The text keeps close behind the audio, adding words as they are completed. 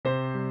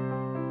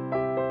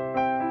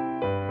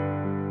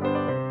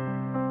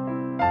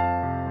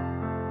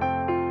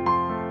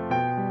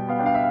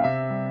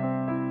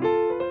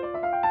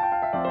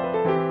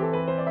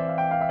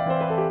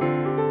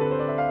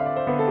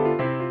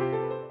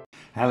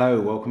Hello,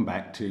 welcome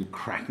back to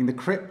Cracking the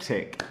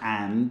Cryptic,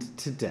 and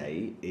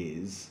today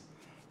is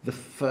the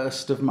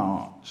 1st of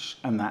March,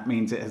 and that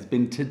means it has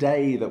been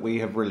today that we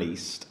have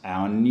released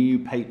our new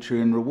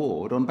Patreon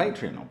reward on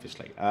Patreon,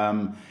 obviously.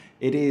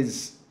 It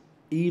is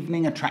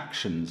Evening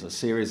Attractions, a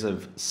series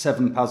of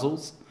 7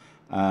 puzzles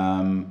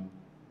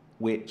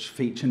which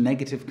feature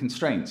negative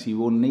constraints. You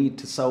will need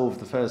to solve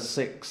the first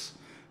 6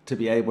 to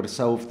be able to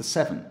solve the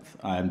 7th,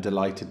 I am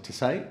delighted to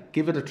say.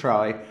 Give it a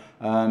try.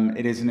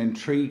 It is an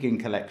intriguing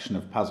collection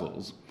of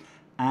puzzles,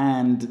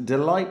 and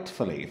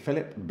delightfully,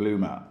 Philip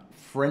Bloomer,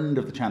 friend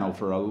of the channel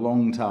for a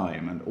long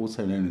time and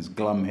also known as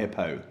Glum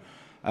Hippo,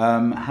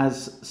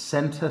 has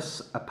sent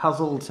us a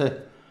puzzle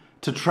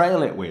to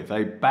trail it with,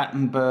 a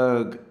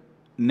Battenberg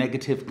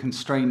negative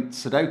constraint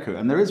Sudoku,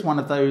 and there is one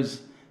of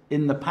those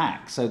in the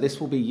pack, so this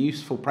will be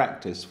useful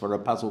practice for a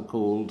puzzle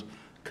called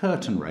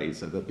Curtain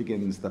Raiser that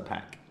begins the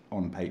pack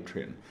on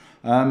Patreon.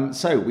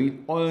 So we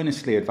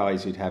honestly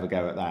advise you to have a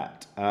go at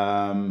that.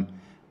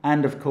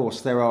 And of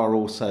course, there are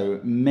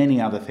also many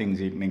other things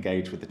you can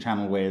engage with the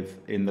channel with.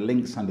 In the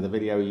links under the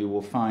video, you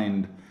will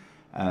find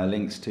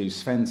links to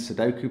Sven's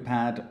SUDOKU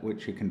PAD,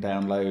 which you can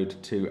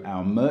download, to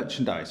our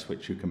merchandise,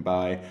 which you can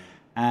buy,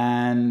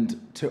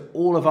 and to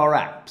all of our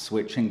apps,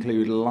 which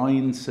include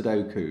Line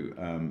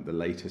Sudoku, the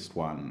latest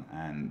one,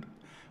 and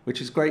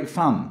which is great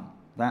fun.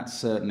 That's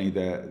certainly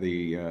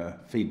the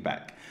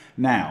feedback.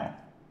 Now,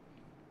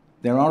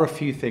 there are a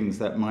few things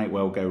that might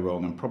well go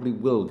wrong and probably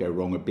will go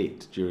wrong a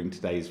bit during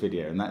today's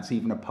video, and that's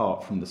even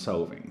apart from the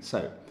solving.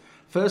 So,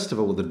 first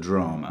of all, the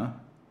drama.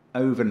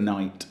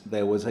 Overnight,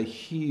 there was a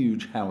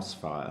huge house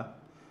fire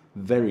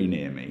very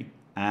near me,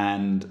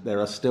 and there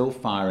are still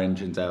fire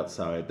engines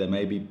outside. There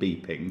may be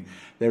beeping.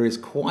 There is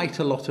quite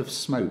a lot of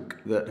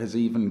smoke that has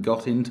even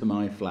got into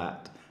my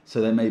flat,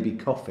 so there may be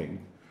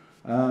coughing.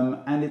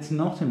 And it's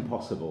not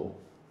impossible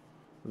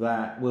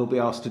that we'll be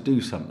asked to do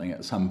something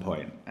at some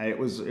point. It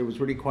was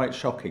really quite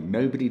shocking.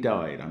 Nobody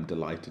died, I'm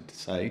delighted to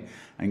say,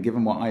 and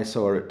given what I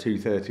saw at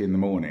 2:30 in the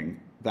morning,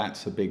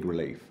 that's a big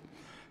relief.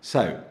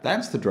 So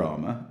that's the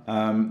drama.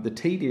 The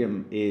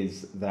tedium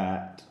is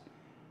that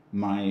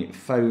my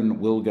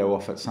phone will go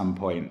off at some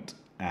point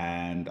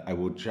and I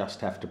will just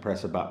have to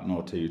press a button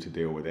or two to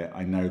deal with it.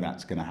 I know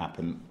that's going to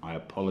happen. I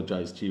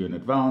apologize to you in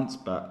advance,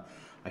 but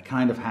I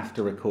kind of have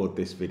to record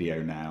this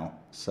video now,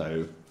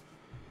 so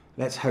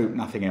let's hope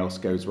nothing else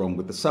goes wrong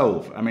with the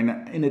solve. I mean,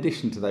 in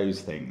addition to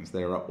those things,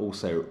 there are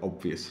also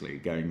obviously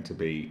going to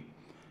be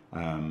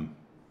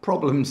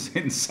problems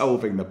in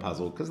solving the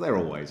puzzle, because there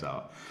always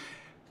are.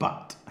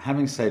 But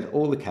having said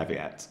all the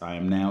caveats, I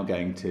am now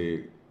going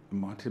to,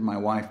 what did my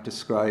wife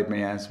describe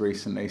me as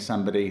recently?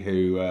 Somebody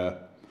who,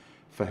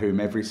 for whom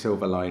every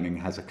silver lining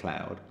has a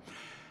cloud.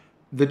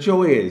 The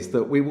joy is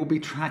that we will be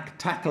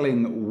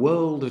tackling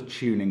World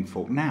Tuning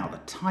Fork. Now, the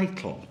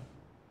title,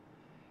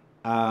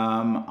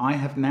 I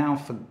have now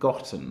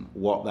forgotten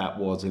what that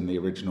was in the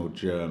original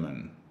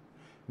German.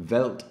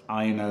 Welt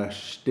einer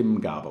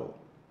Stimmgabel,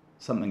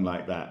 something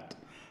like that.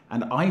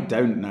 And I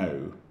don't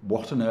know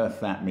what on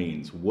earth that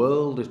means,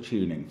 World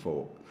Tuning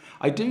Fork.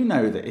 I do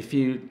know that if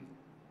you,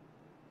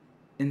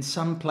 in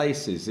some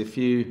places, if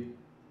you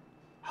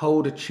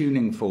hold a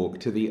tuning fork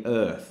to the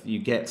earth, you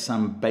get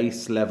some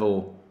base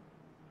level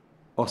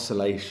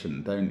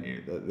oscillation, don't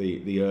you? That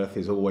the earth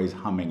is always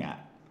humming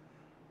at.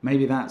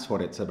 Maybe that's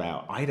what it's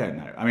about. I don't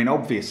know. I mean,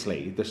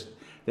 obviously,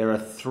 there are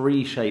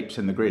 3 shapes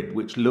in the grid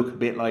which look a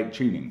bit like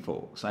tuning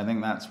forks. I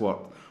think that's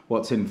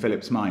what's in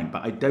Philip's mind.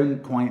 But I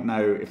don't quite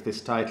know if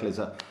this title is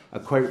a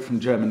quote from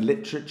German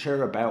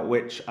literature, about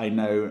which I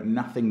know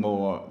nothing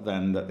more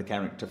than that the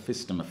character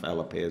Fistemafel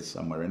appears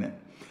somewhere in it.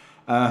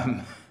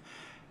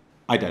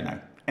 I don't know.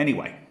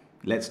 Anyway,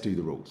 let's do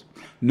the rules.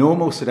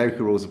 Normal Sudoku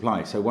rules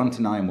apply. So 1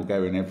 to 9 will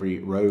go in every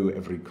row,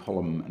 every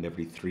column, and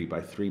every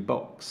 3x3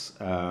 box.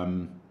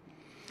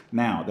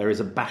 Now, there is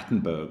a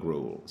Battenberg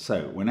rule.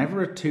 So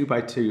whenever a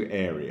 2x2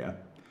 area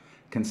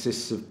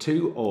consists of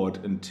 2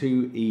 odd and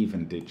 2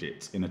 even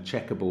digits in a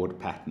checkerboard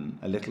pattern,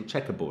 a little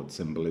checkerboard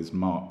symbol is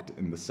marked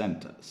in the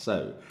center.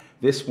 So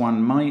this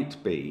one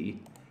might be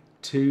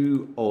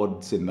 2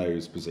 odds in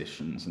those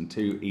positions and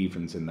 2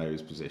 evens in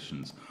those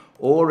positions,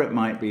 or it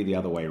might be the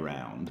other way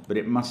round, but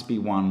it must be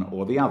one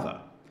or the other.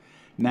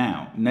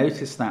 Now,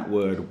 notice that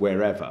word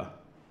wherever,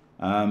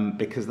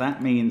 because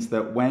that means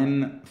that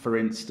when, for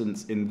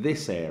instance, in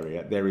this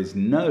area, there is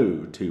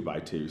no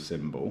 2x2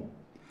 symbol,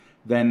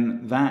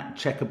 then that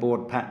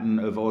checkerboard pattern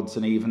of odds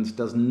and evens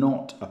does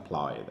not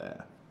apply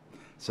there.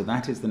 So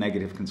that is the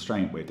negative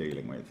constraint we're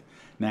dealing with.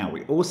 Now,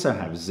 we also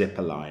have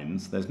zipper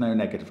lines. There's no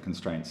negative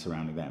constraints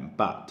surrounding them,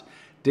 but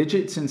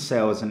digits in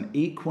cells an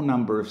equal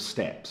number of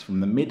steps from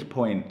the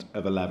midpoint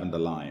of a lavender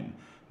line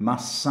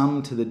must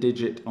sum to the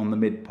digit on the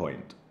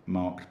midpoint,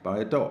 marked by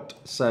a dot.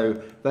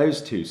 So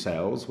those 2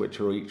 cells, which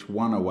are each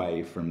 1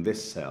 away from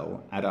this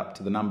cell, add up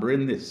to the number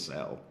in this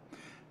cell.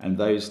 And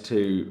those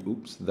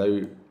 2,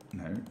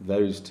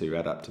 those 2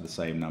 add up to the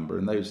same number,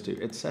 and those 2,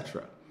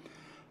 etc.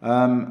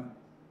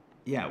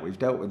 Yeah, we've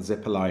dealt with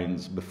zipper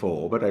lines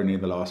before, but only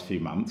in the last few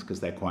months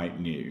because they're quite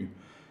new.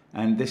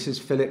 And this is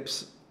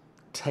Philip's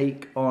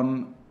take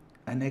on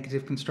a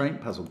negative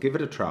constraint puzzle. Give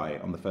it a try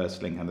on the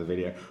first link under the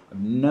video. I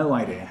have no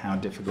idea how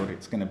difficult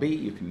it's going to be.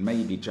 You can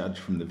maybe judge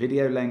from the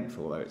video length,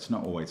 although it's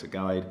not always a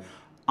guide.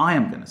 I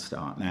am going to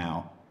start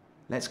now.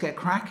 Let's get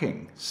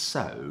cracking.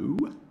 So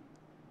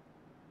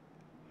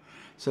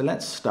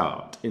let's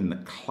start in the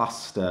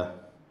cluster.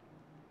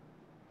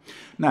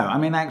 No, I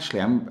mean, actually,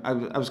 I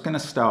was going to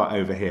start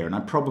over here, and I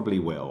probably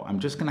will. I'm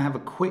just going to have a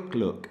quick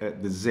look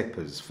at the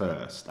zippers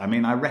first. I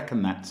mean, I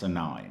reckon that's a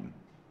 9,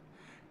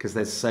 because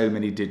there's so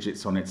many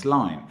digits on its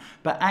line.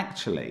 But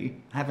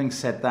actually, having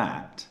said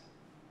that,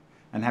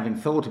 and having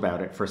thought about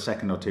it for a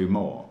second or two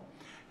more,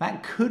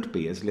 that could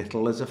be as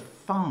little as a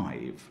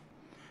 5.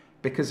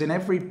 Because in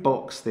every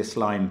box this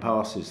line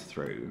passes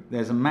through,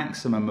 there's a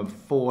maximum of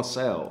 4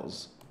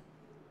 cells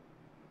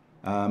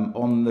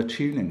on the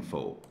tuning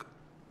fork,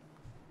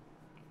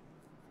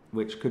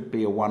 which could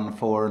be a 1,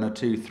 4 and a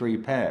 2, 3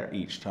 pair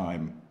each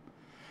time.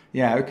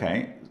 Yeah,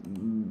 okay,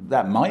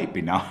 that might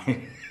be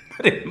 9,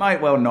 but it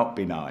might well not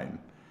be 9.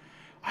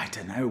 I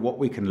don't know what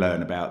we can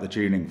learn about the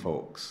tuning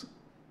forks.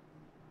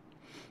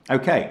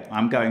 Okay,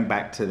 I'm going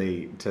back to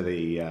the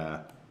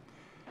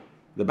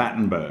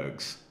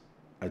Battenbergs.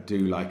 I do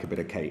like a bit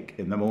of cake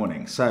in the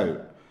morning.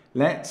 So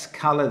let's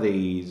colour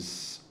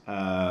these.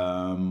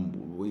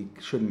 We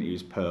shouldn't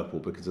use purple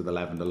because of the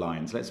lavender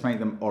lines. Let's make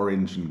them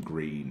orange and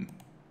green.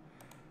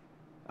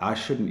 I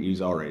shouldn't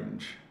use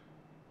orange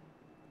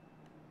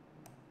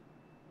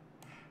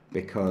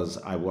because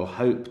I will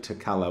hope to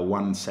colour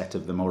one set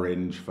of them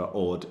orange for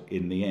odd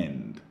in the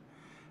end.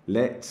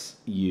 Let's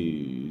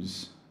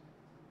use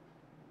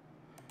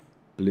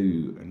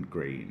blue and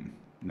green.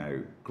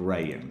 No,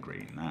 grey and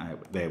green.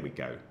 There we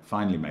go.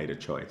 Finally made a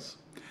choice.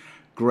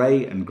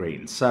 Grey and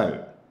green.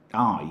 So,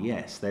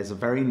 yes, there's a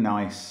very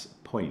nice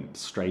point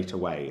straight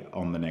away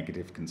on the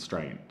negative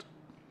constraint.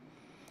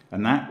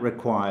 And that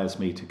requires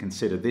me to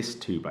consider this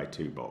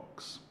 2x2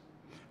 box,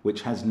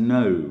 which has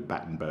no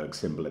Battenberg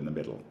symbol in the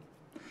middle.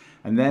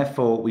 And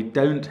therefore, we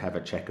don't have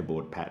a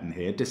checkerboard pattern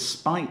here,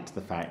 despite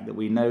the fact that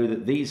we know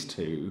that these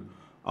two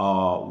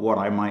are what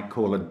I might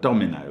call a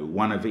domino,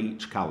 one of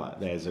each colour.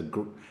 There's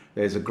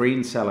a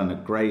green cell and a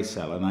grey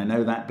cell, and I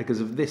know that because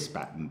of this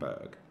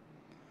Battenberg.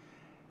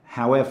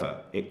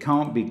 However, it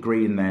can't be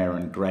green there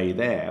and grey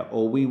there,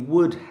 or we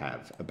would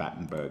have a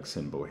Battenberg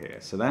symbol here.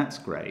 So that's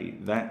grey,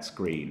 that's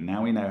green.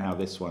 Now we know how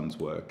this one's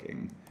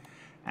working.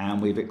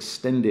 And we've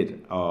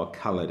extended our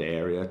coloured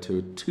area to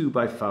a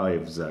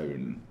 2x5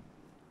 zone.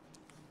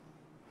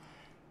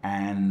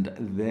 And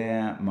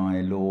there, my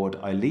lord,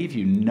 I leave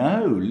you.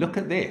 No, look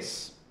at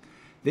this.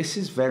 This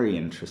is very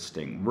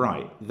interesting.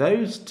 Right,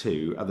 those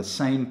two are the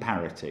same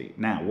parity.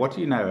 Now, what do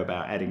you know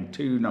about adding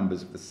two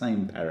numbers of the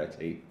same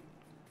parity?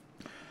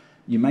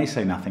 You may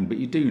say nothing, but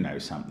you do know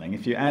something.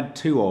 If you add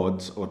two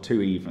odds or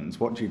two evens,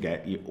 what do you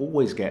get? You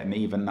always get an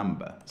even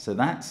number. So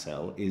that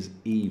cell is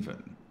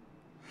even.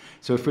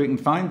 So if we can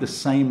find the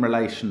same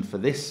relation for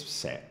this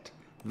set,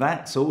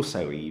 that's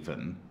also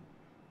even.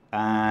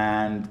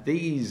 And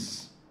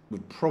these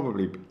would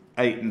probably be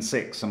 8 and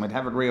 6, and we'd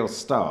have a real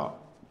start.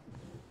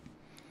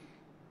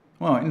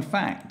 Well, in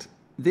fact,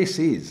 this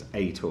is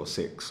 8 or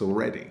 6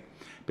 already,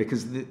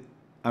 because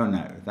oh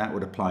no, that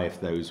would apply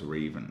if those were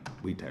even.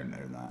 We don't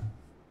know that.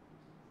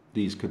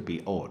 These could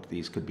be odd.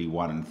 These could be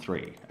 1 and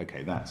 3.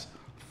 Okay, that's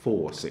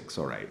 4, 6,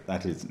 or 8.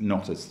 That is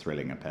not as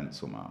thrilling a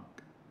pencil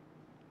mark.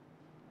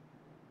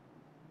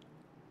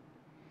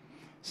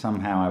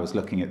 Somehow I was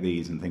looking at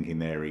these and thinking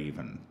they're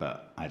even,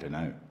 but I don't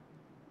know.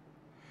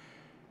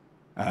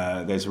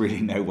 There's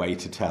really no way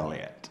to tell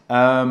yet.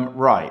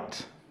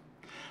 Right.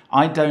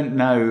 I don't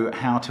know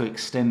how to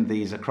extend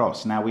these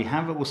across. Now, we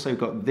have also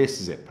got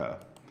this zipper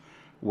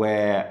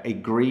where a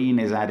green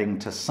is adding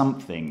to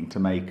something to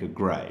make a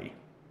grey.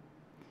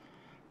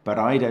 But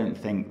I don't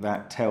think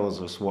that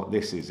tells us what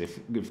this is.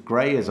 If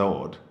grey is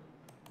odd,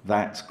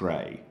 that's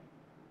grey.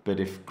 But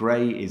if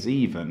grey is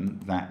even,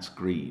 that's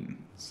green.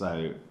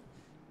 So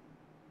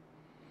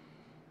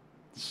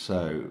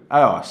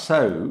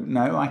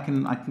no, I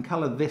can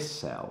colour this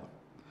cell,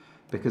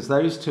 because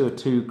those two are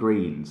two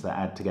greens that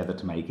add together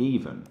to make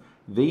even.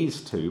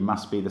 These two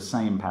must be the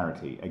same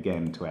parity,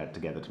 again, to add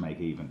together to make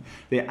even.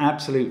 The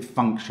absolute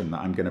function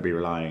that I'm going to be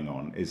relying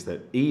on is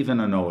that even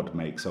and odd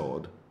makes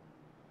odd,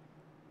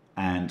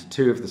 and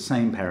two of the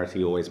same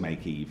parity always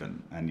make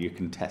even, and you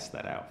can test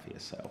that out for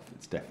yourself.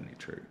 It's definitely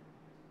true.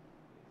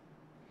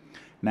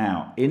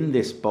 Now, in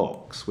this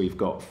box, we've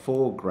got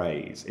 4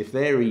 greys. If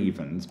they're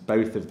evens,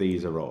 both of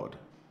these are odd.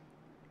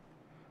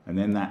 And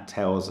then that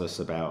tells us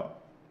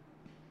about,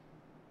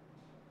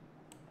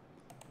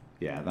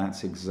 yeah,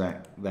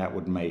 that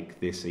would make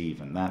this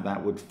even.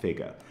 That would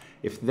figure.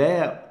 If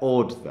they're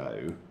odd,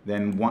 though,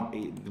 then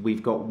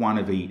we've got one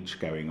of each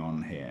going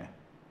on here.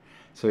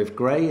 So if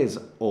grey is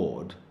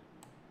odd,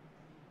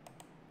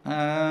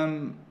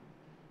 okay,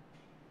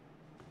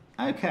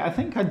 I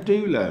think I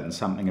do learn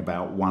something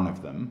about one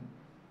of them.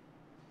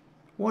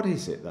 What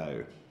is it,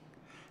 though?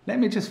 Let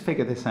me just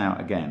figure this out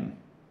again.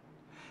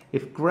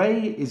 If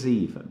grey is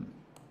even,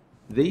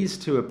 these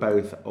two are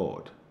both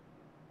odd.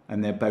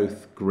 and they're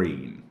both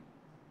green.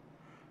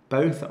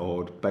 Both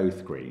odd,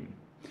 both green.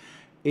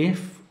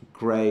 If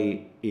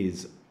grey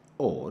is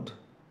odd,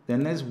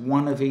 then there's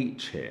one of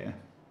each here,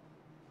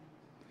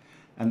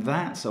 and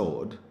that's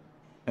odd,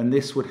 and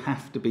this would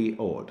have to be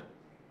odd.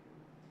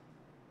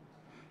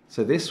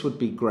 So this would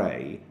be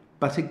grey,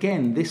 but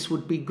again, this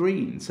would be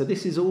green. So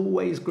this is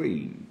always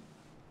green.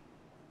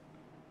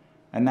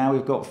 And now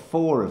we've got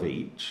 4 of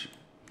each.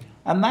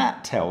 And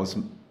that tells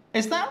me,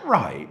 is that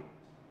right?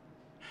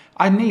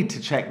 I need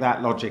to check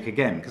that logic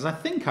again, because I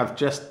think I've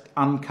just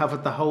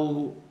uncovered the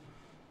whole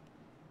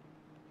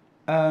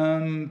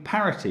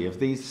parity of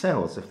these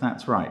cells, if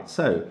that's right.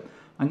 So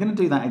I'm going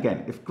to do that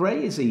again. If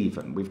grey is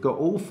even, we've got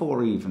all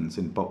 4 evens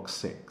in box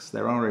 6.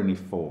 There are only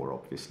 4,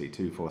 obviously,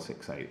 2, 4,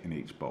 6, 8 in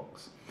each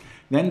box.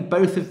 Then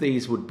both of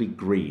these would be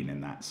green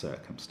in that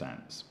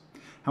circumstance.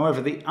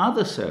 However, the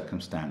other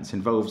circumstance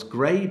involves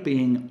grey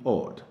being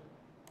odd.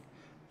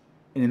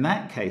 In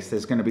that case,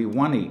 there's going to be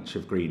 1 each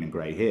of green and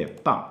grey here,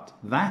 but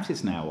that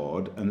is now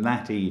odd and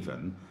that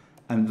even,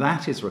 and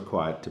that is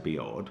required to be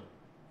odd.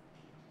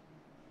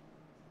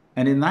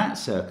 And in that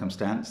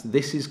circumstance,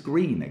 this is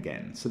green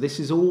again. So this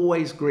is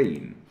always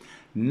green.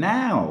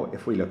 Now,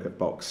 if we look at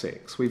box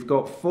 6, we've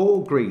got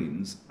 4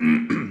 greens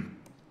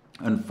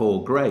and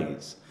 4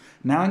 greys.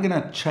 Now I'm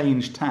going to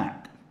change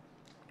tack.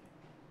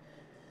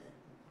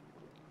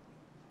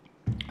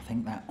 I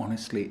think that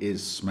honestly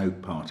is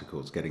smoke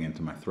particles getting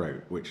into my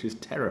throat, which is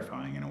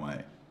terrifying in a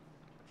way.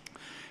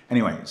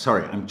 Anyway,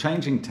 sorry, I'm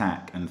changing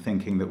tack and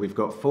thinking that we've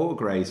got 4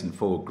 greys and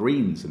 4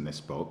 greens in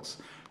this box.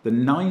 The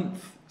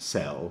 9th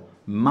cell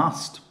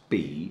must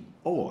be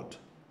odd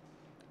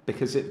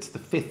because it's the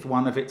 5th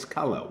one of its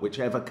colour,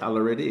 whichever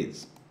colour it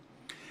is.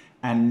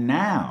 And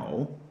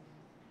now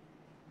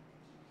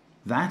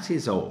that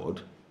is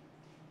odd.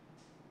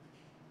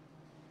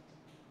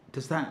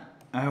 Does that...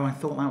 Oh, I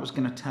thought that was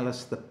going to tell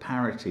us the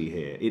parity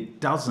here. It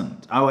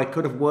doesn't. Oh, I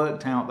could have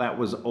worked out that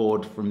was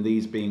odd from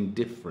these being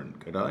different,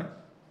 could I?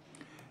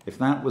 If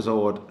that was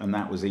odd and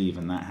that was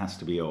even, that has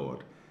to be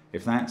odd.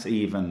 If that's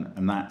even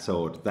and that's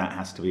odd, that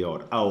has to be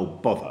odd. Oh,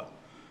 bother.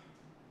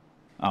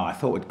 Oh, I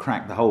thought we'd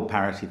cracked the whole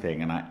parity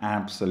thing, and I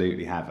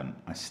absolutely haven't.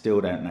 I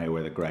still don't know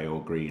whether grey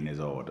or green is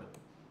odd.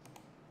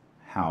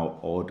 How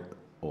odd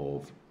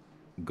of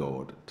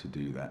God to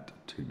do that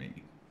to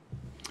me.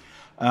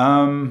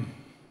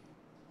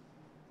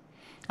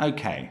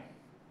 Okay,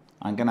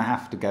 I'm going to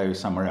have to go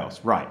somewhere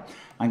else. Right,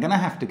 I'm going to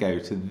have to go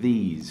to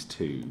these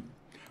 2,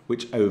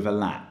 which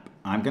overlap.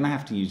 I'm going to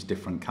have to use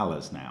different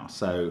colours now.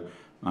 So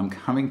I'm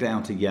coming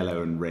down to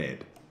yellow and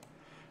red.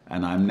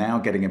 And I'm now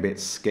getting a bit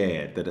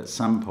scared that at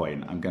some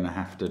point I'm going to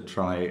have to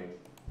try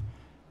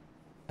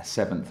a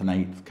 7th and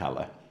 8th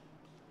colour.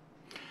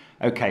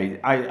 Okay,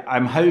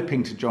 I'm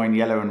hoping to join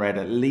yellow and red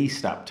at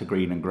least up to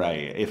green and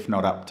grey, if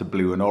not up to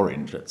blue and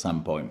orange at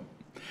some point.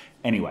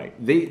 Anyway,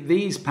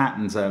 these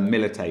patterns are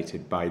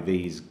militated by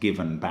these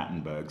given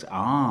Battenbergs.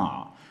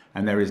 Ah,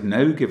 and there is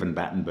no given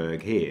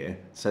Battenberg here,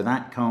 so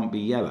that can't be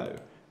yellow.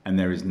 And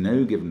there is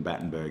no given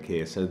Battenberg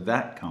here, so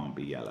that can't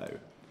be yellow.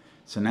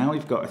 So now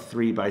we've got a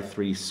 3 by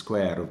 3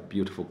 square of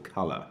beautiful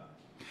colour.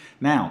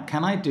 Now,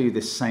 can I do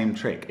this same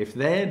trick? If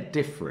they're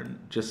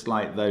different, just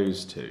like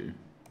those 2,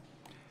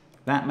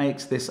 that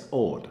makes this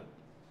odd.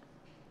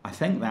 I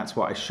think that's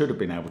what I should have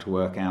been able to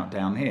work out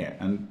down here.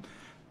 And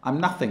I'm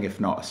nothing if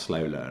not a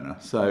slow learner,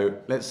 so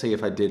let's see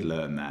if I did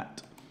learn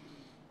that.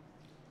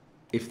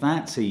 If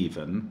that's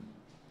even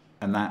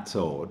and that's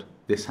odd,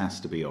 this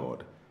has to be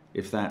odd.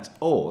 If that's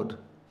odd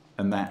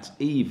and that's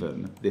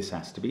even, this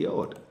has to be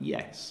odd.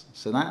 Yes,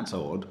 so that's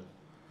odd.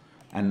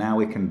 And now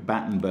we can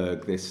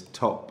Battenberg this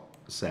top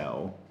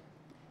cell.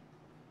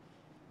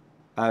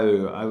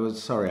 Oh, I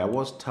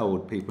was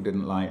told people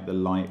didn't like the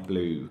light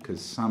blue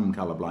because some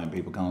colourblind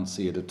people can't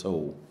see it at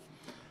all,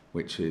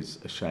 which is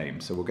a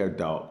shame. So we'll go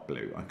dark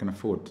blue. I can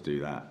afford to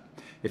do that.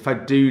 If I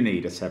do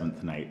need a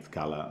 7th and 8th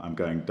colour, I'm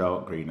going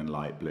dark green and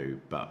light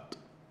blue, but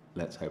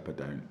let's hope I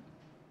don't.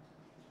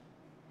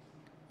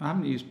 I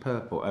haven't used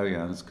purple. Oh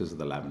yeah, that's because of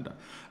the lavender.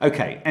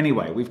 Okay,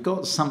 anyway, we've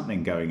got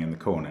something going in the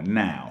corner.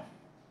 Now,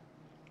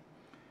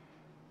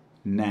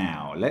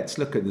 let's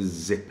look at the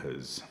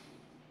zippers.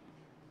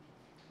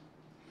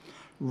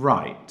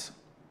 Right.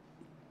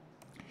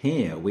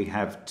 Here we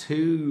have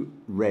 2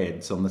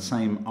 reds on the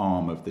same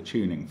arm of the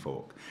tuning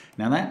fork.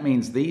 Now that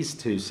means these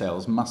 2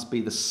 cells must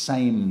be the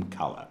same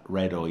colour,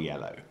 red or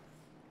yellow.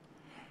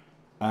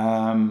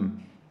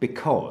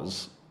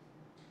 Because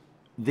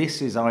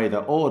this is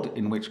either odd,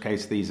 in which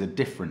case these are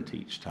different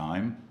each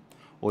time,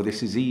 or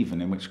this is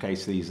even, in which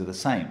case these are the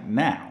same.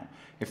 Now,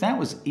 if that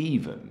was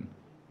even,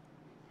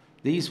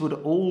 these would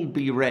all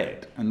be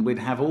red, and we'd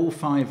have all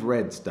 5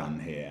 reds done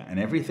here, and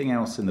everything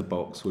else in the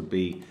box would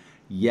be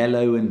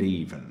yellow and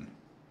even.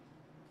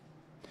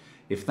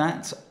 If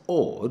that's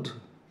odd,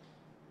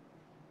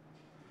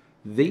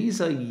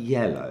 these are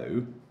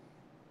yellow,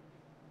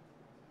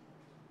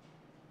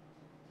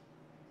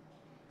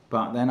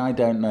 but then I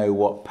don't know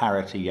what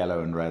parity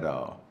yellow and red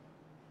are.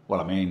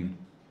 Well, I mean,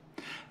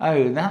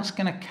 oh, that's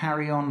going to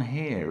carry on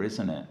here,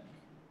 isn't it?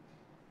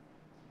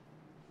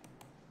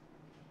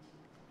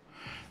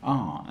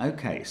 Ah,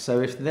 okay, so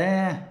if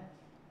they're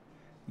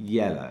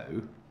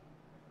yellow,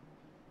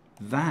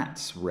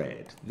 that's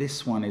red.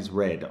 This one is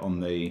red on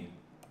the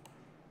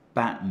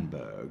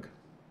Battenberg.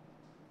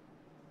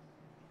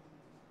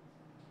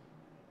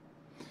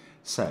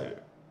 So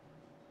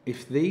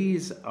if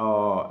that's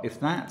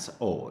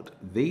odd,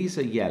 these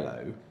are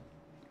yellow,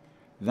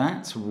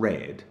 that's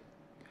red,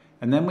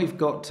 and then we've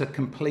got to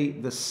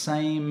complete the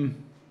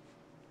same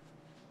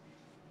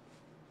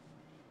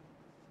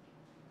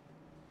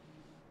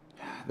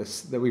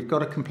we've got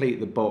to complete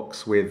the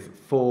box with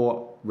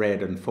 4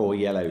 red and 4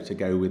 yellow to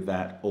go with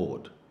that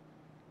odd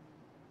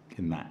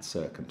in that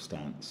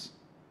circumstance.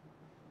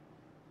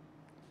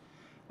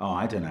 Oh,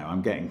 I don't know,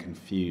 I'm getting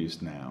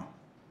confused now.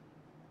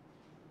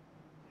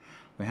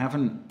 We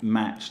haven't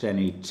matched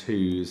any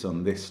 2s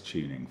on this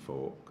tuning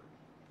fork.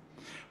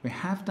 We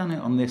have done it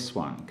on this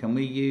one. Can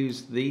we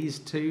use these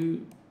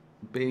 2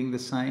 being the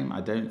same?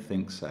 I don't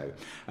think so.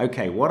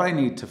 Okay, what I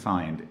need to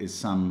find is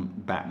some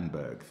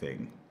Battenberg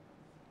thing,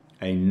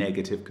 a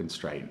negative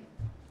constraint.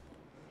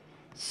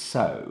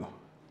 So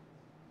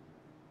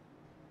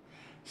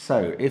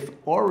if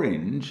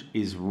orange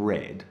is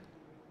red,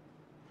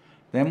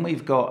 then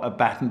we've got a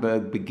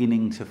Battenberg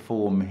beginning to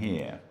form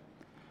here,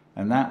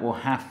 and that will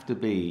have to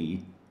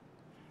be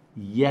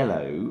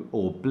yellow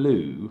or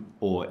blue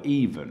or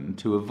even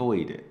to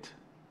avoid it.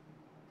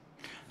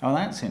 Oh,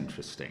 that's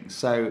interesting.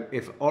 So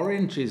if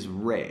orange is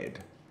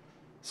red,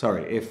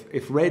 sorry,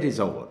 if red is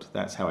odd,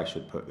 that's how I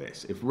should put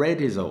this. If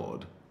red is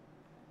odd,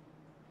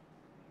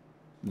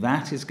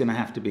 that is going to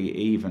have to be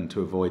even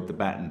to avoid the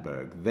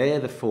Battenberg. They're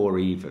the 4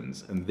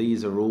 evens, and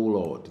these are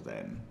all odd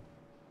then.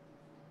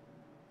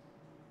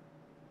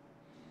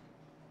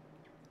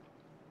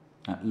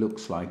 That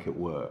looks like it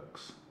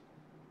works.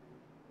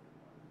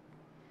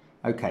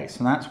 Okay,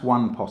 so that's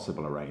one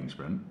possible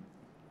arrangement.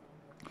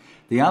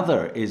 The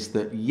other is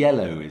that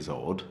yellow is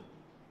odd,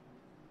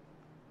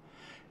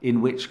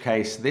 in which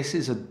case this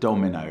is a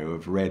domino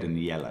of red and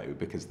yellow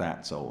because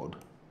that's odd.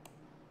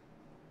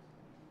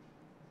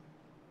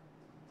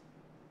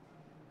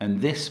 And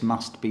this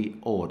must be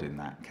odd in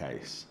that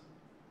case.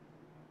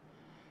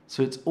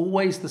 So it's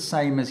always the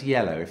same as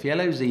yellow. If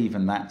yellow's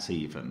even, that's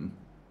even.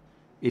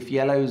 If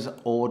yellow's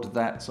odd,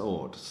 that's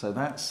odd. So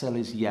that cell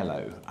is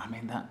yellow. I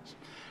mean,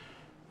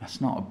 that's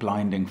not a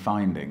blinding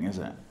finding, is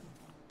it?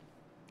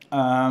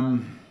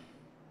 Well,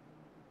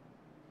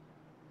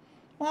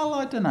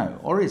 I don't know.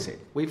 Or is it?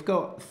 We've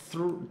got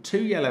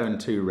 2 yellow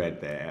and 2 red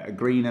there, a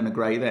green and a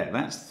grey there.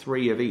 That's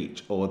 3 of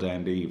each, odd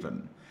and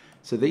even.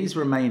 So these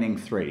remaining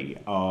 3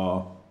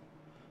 are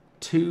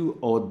 2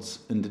 odds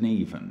and an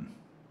even.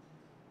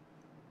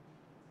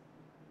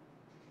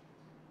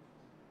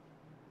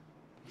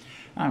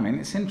 I mean,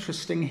 it's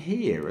interesting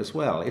here as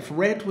well. If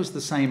red was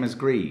the same as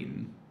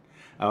green,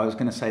 I was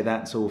going to say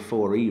that's all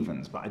 4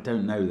 evens, but I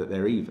don't know that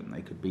they're even.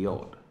 They could be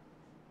odd.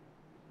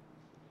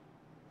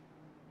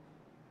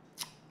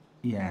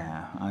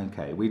 Yeah,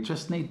 okay. We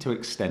just need to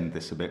extend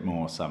this a bit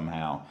more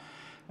somehow.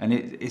 And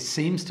it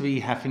seems to be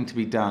having to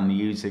be done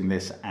using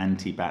this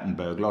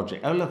anti-Battenberg logic.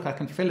 Oh, look, I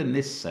can fill in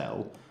this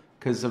cell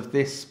because of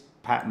this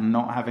pattern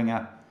not having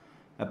a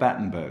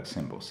Battenberg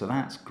symbol. So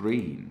that's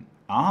green.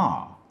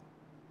 Ah.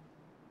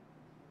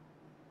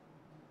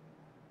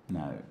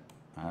 No,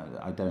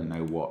 I don't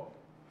know what.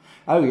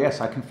 Oh,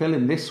 yes, I can fill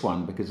in this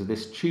one because of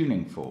this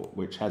tuning fork,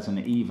 which has an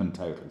even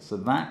total. So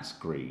that's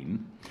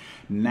green.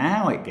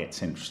 Now it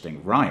gets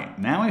interesting. Right,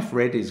 now if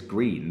red is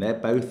green, they're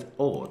both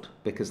odd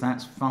because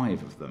that's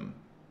 5 of them.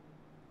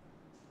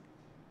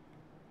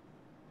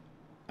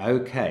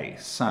 Okay,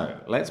 so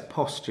let's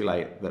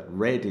postulate that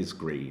red is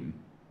green.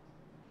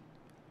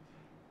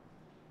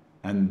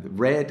 And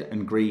red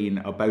and green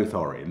are both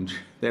orange.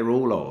 They're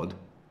all odd.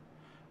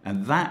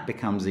 And that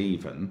becomes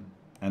even.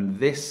 And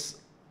this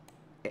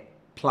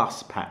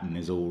plus pattern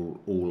is all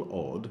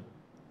odd.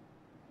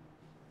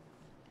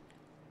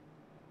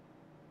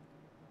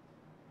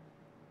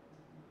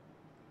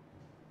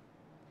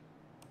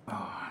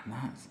 Oh, and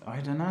that's,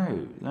 I don't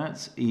know,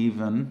 that's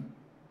even.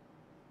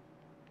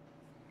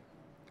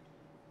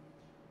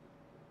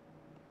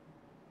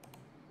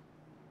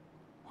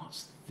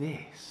 What's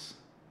this?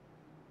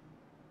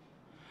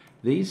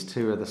 These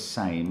 2 are the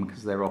same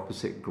because they're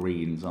opposite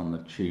greens on the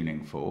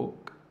tuning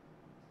fork.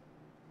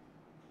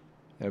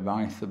 They're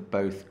either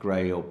both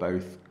grey or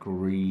both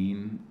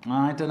green.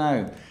 I don't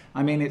know.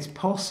 I mean, it's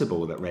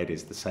possible that red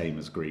is the same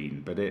as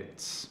green, but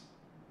it's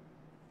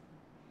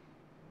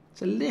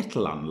a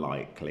little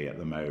unlikely at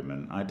the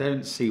moment. I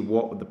don't see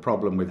what the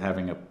problem with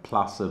having a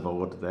plus of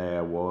odd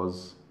there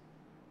was.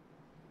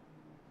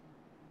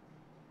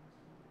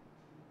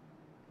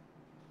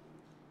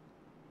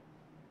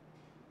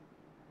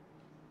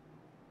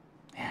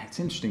 Yeah, it's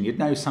interesting. You'd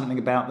know something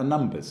about the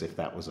numbers if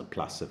that was a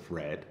plus of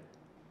red.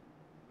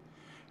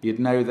 You'd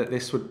know that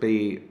this would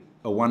be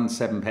a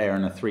 1-7 pair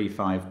and a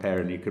 3-5 pair,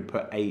 and you could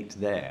put 8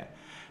 there.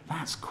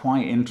 That's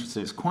quite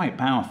interesting. It's quite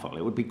powerful.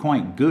 It would be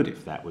quite good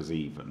if that was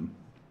even.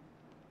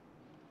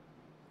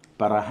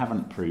 But I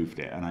haven't proved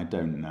it, and I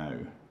don't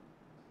know.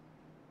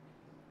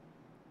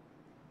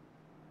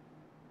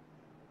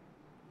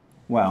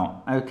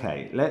 Well,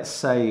 okay, let's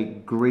say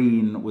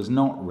green was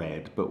not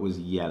red, but was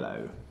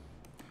yellow.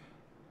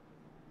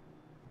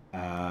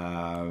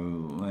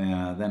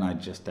 Yeah, then I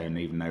just don't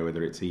even know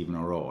whether it's even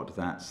or odd.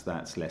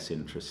 That's less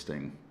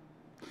interesting.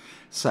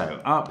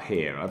 So up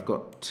here, I've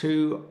got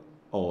 2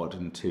 odd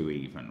and 2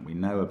 even. We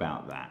know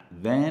about that.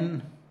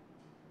 Then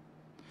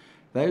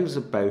those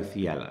are both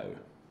yellow.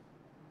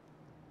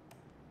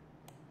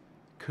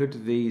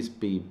 Could these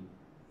be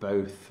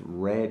both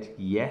red?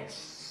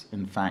 Yes.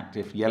 In fact,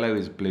 if yellow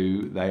is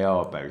blue, they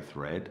are both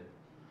red.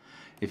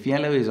 If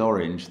yellow is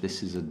orange,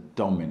 this is a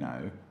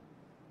domino.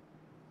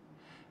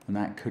 And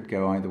that could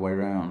go either way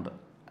around.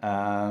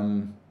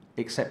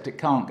 Except it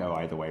can't go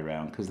either way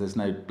around because there's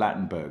no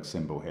Blattenberg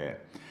symbol here.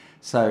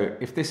 So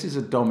if this is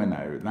a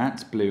domino,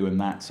 that's blue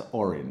and that's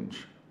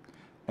orange.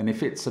 And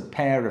if it's a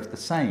pair of the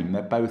same,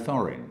 they're both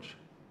orange.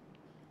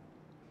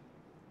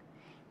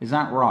 Is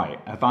that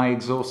right? Have I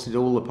exhausted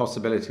all the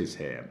possibilities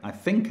here? I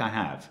think I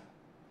have.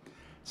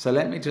 So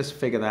let me just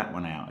figure that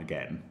one out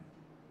again.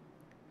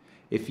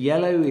 If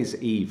yellow is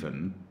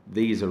even,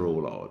 these are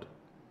all odd.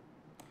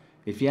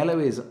 If yellow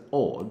is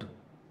odd,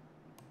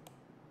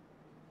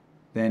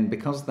 then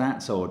because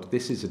that's odd,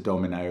 this is a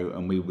domino,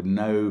 and we would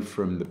know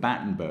from the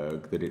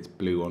Battenberg that it's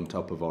blue on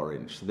top of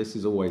orange. So this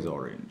is always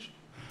orange.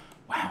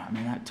 Wow, I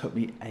mean, that took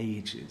me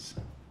ages.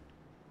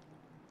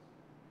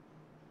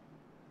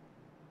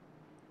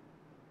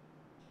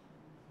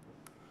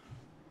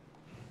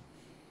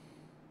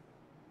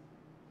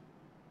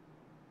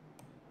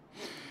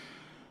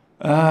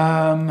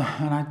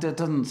 And it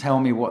doesn't tell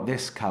me what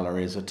this colour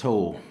is at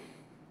all,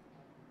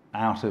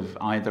 out of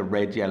either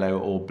red, yellow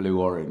or blue,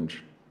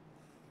 orange.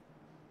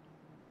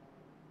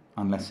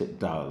 Unless it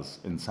does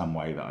in some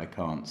way that I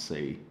can't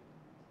see.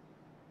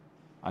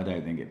 I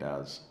don't think it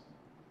does.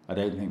 I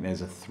don't think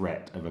there's a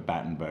threat of a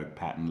Battenberg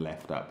pattern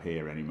left up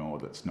here anymore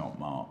that's not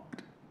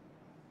marked.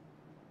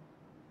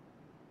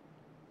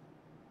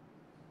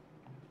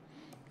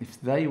 If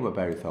they were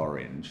both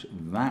orange,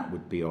 that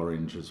would be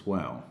orange as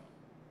well.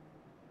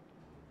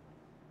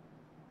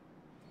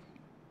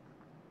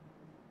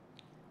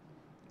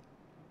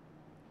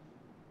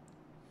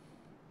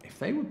 If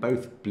they were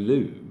both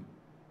blue,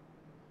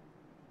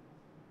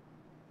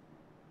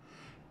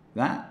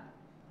 no,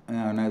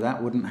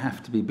 that wouldn't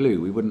have to be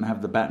blue. We wouldn't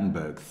have the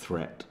Battenberg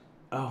threat.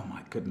 Oh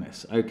my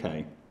goodness.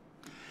 Okay.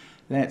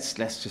 Let's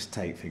just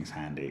take things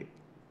handy.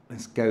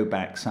 Let's go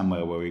back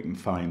somewhere where we can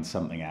find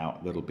something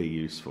out that'll be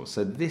useful.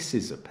 So this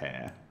is a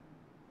pair.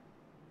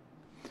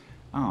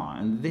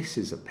 And this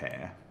is a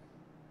pair.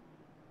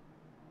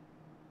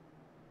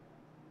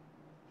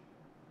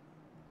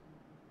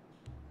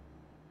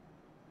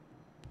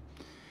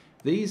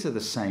 These are the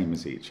same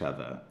as each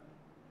other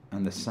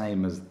and the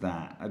same as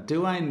that.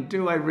 Do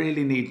I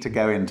really need to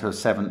go into a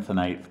 7th and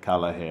 8th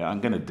colour here?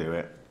 I'm going to do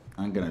it.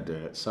 I'm going to do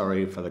it.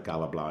 Sorry for the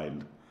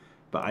colourblind,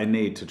 but I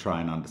need to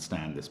try and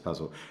understand this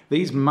puzzle.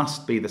 These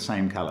must be the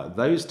same colour.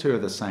 Those two are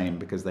the same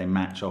because they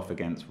match off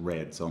against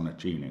reds on a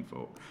tuning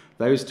fork.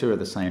 Those two are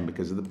the same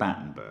because of the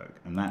Battenberg,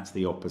 and that's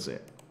the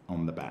opposite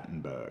on the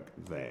Battenberg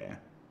there.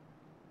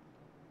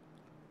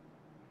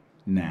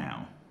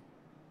 Now,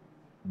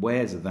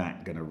 where's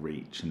that going to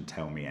reach and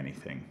tell me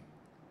anything?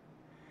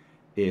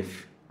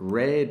 If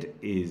red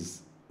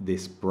is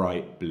this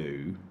bright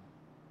blue,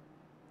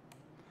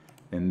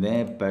 then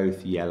they're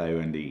both yellow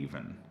and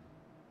even.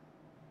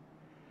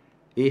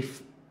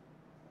 If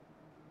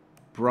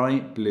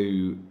bright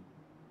blue,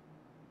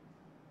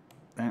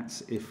 that's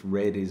if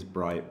red is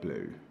bright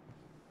blue.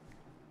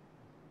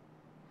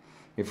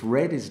 If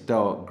red is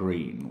dark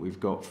green, we've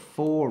got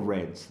 4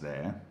 reds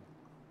there.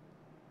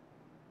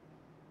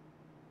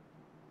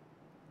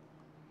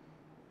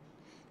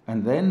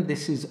 And then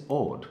this is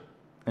odd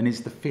and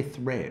is the 5th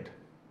red.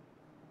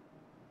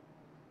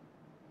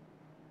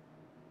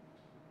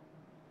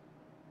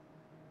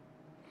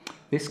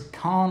 This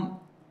can't...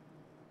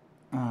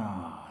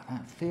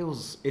 that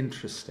feels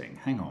interesting.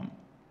 Hang on.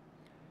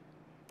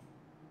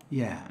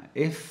 Yeah,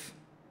 if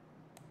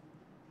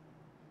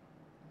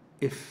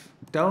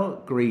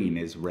dark green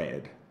is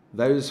red,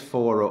 those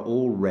 4 are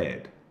all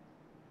red.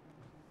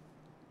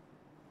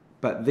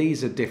 But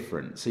these are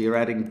different, so you're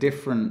adding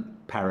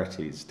different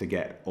parities to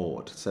get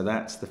odd. So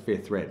that's the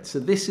 5th red. So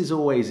this is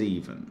always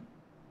even.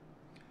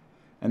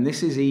 And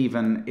this is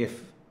even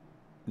if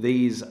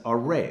these are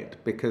red,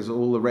 because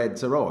all the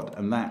reds are odd,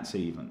 and that's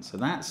even. So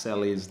that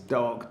cell is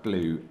dark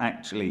blue,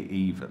 actually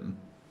even.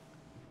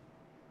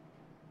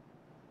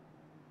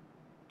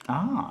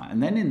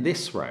 And then in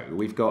this row,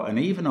 we've got an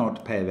even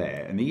odd pair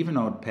there, an even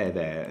odd pair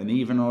there, an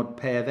even odd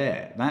pair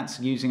there. That's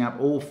using up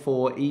all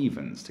 4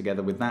 evens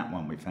together with that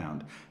one we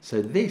found.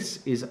 So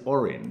this is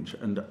orange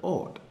and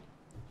odd.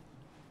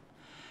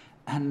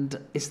 And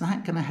is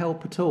that going to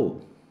help at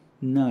all?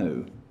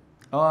 No.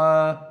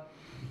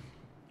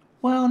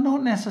 Well,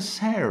 not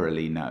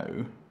necessarily,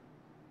 no.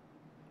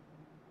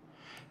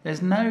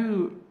 There's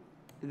no...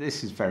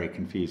 This is very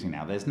confusing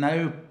now. There's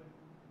no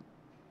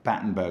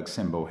Battenberg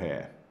symbol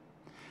here.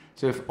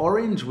 So if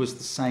orange was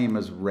the same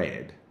as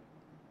red,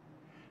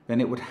 then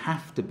it would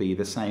have to be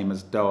the same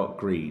as dark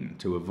green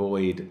to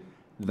avoid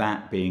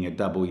that being a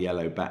double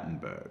yellow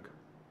Battenberg.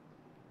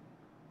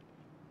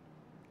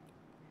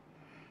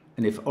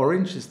 And if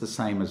orange is the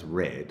same as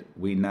red,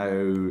 we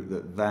know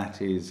that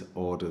that is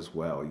odd as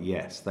well.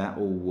 Yes, that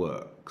all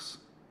works.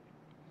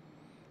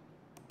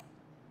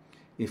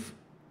 If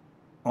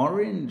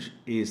orange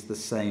is the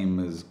same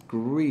as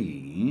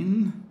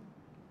green,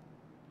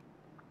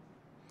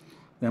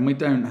 then we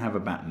don't have a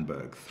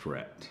Battenberg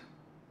threat.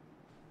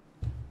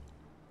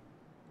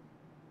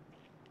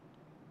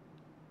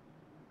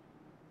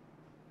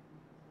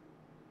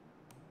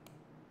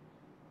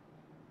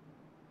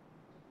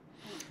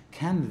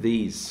 Can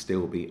these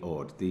still be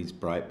odd, these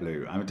bright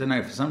blue? I don't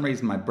know, for some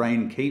reason my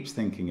brain keeps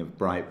thinking of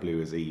bright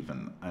blue as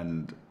even,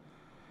 and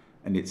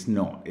it's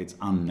not, it's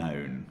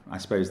unknown. I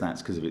suppose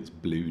that's because of its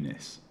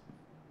blueness.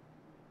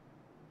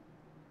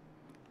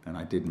 And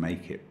I did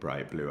make it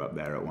bright blue up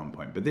there at one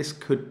point, but this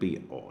could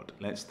be odd.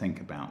 Let's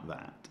think about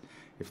that.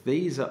 If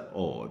these are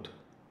odd,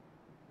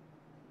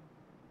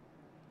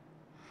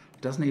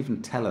 it doesn't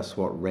even tell us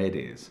what red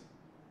is.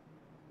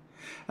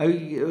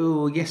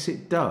 Oh, yes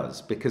it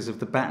does, because of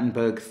the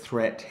Battenberg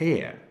threat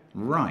here.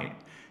 Right.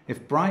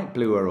 If bright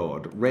blue are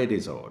odd, red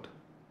is odd.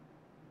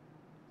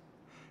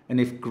 And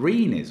if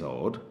green is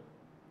odd,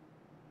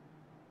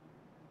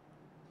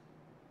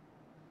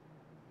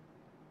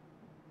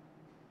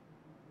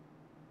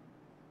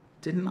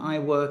 didn't I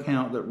work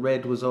out that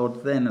red was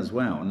odd then as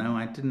well? No,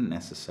 I didn't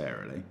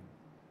necessarily.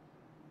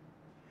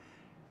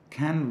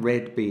 Can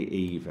red be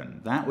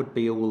even? That would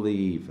be all the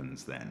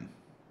evens then.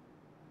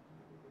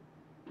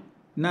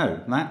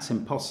 No, that's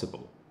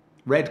impossible.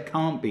 Red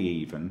can't be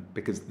even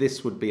because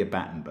this would be a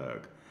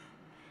Battenberg.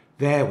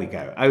 There we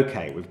go.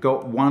 Okay, we've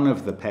got one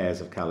of the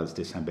pairs of colours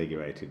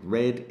disambiguated.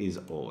 Red is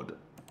odd.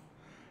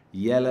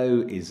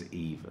 Yellow is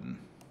even.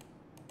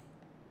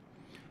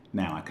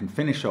 Now I can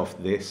finish off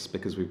this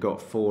because we've got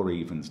 4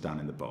 evens done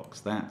in the box.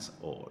 That's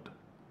odd.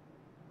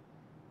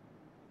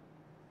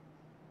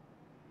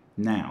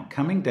 Now,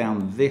 coming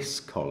down this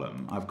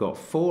column, I've got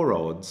 4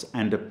 odds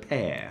and a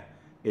pair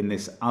in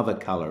this other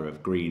colour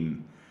of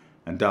green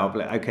and dark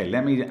blue. Okay,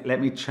 let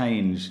me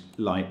change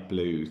light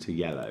blue to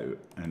yellow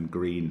and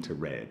green to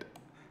red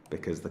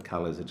because the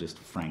colours are just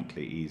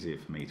frankly easier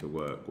for me to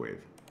work with.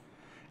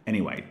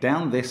 Anyway,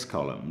 down this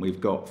column we've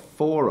got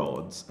 4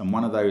 odds and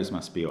one of those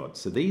must be odd.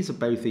 So these are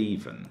both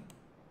even.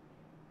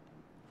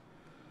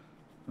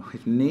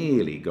 We've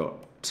nearly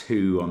got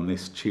 2 on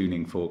this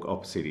tuning fork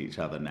opposite each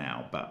other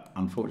now, but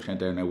unfortunately I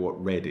don't know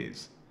what red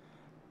is.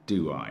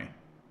 Do I?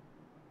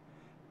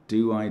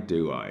 Do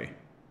I?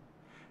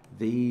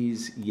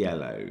 These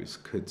yellows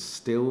could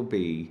still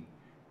be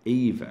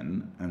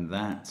even and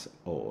that's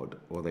odd,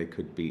 or they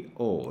could be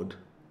odd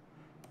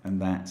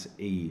and that's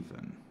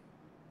even.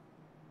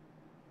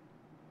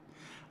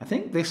 I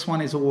think this one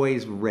is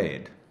always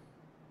red.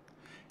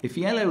 If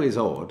yellow is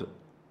odd,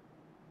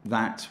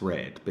 that's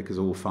red because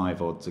all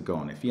 5 odds are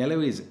gone. If yellow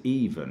is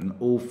even,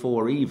 all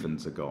 4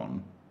 evens are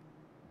gone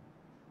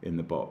in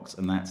the box,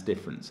 and that's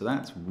different. So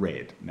that's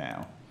red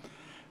now.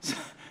 So,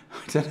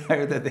 I don't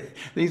know, that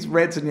these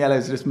reds and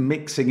yellows are just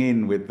mixing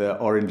in with the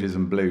oranges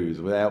and blues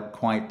without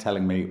quite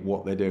telling me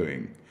what they're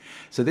doing.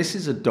 So this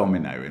is a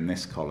domino in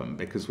this column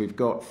because we've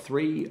got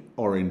 3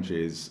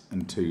 oranges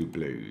and 2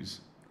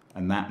 blues,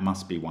 and that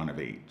must be one of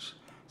each.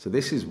 So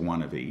this is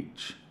one of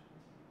each.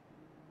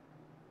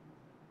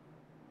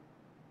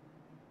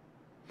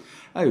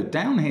 Oh,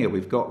 down here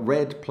we've got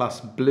red plus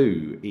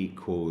blue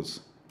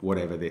equals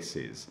whatever this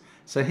is.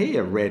 So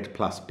here red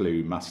plus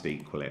blue must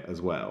equal it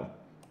as well.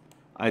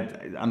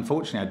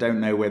 Unfortunately, I don't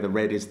know whether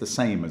red is the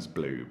same as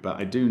blue, but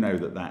I do know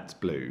that that's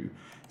blue.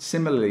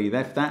 Similarly,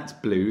 if that's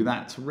blue,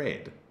 that's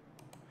red.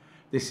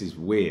 This is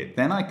weird.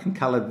 Then I can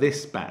colour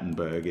this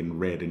Battenberg in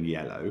red and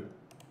yellow.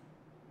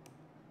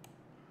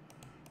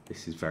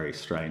 This is very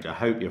strange. I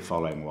hope you're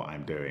following what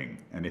I'm doing,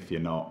 and if you're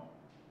not,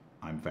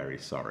 I'm very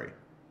sorry.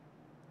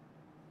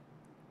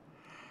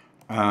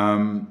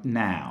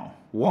 Now,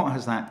 what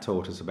has that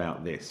taught us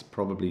about this?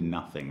 Probably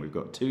nothing. We've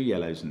got 2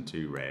 yellows and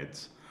 2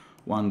 reds.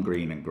 1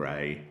 green and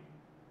grey,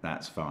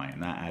 that's fine.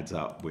 That adds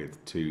up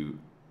with 2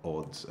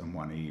 odds and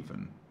 1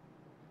 even.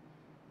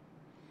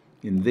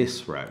 In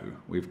this row,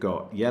 we've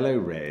got yellow,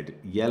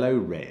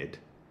 red,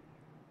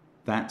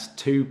 that's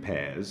 2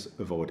 pairs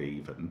of odd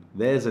even.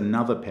 There's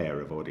another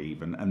pair of odd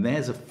even, and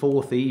there's a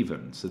 4th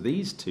even. So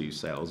these 2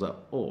 cells are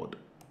odd.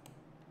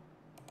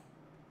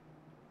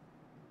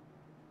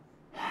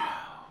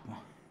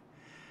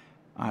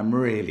 I'm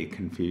really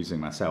confusing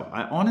myself.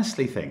 I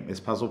honestly think this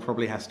puzzle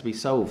probably has to be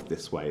solved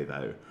this way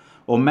though.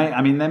 Or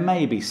I mean, there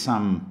may be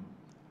some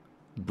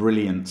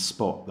brilliant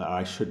spot that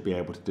I should be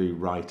able to do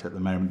right at the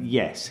moment.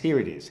 Yes, here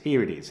it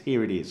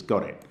is,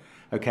 got it.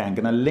 Okay, I'm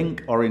gonna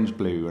link orange,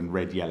 blue and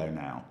red, yellow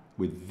now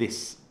with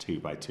this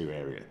 2x2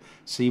 area.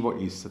 See what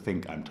you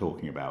think I'm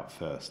talking about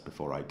first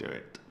before I do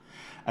it.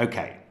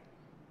 Okay,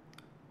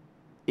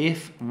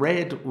 if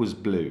red was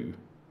blue,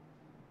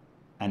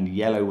 and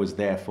yellow was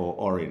therefore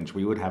orange,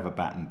 we would have a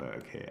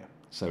Battenberg here.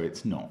 So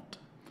it's not.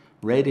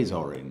 Red is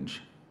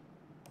orange.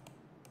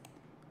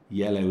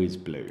 yellow is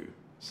blue.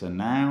 So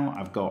now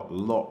I've got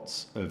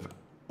lots of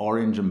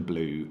orange and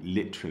blue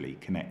literally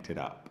connected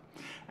up.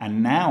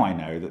 And now I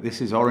know that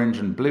this is orange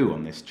and blue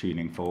on this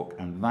tuning fork,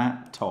 and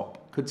that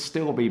top could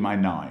still be my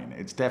 9.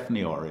 It's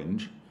definitely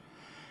orange.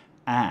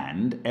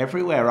 And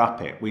everywhere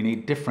up it, we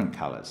need different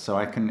colours. So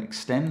I can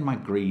extend my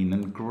green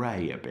and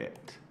grey a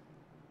bit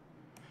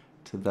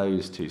to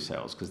those two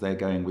cells, because they're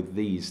going with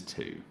these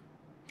two.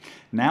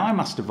 Now I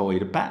must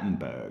avoid a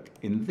Battenberg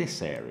in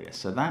this area,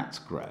 so that's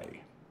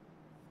grey.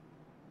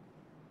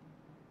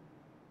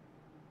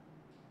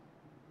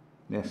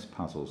 This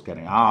puzzle's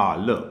getting...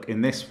 look,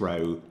 in this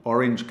row,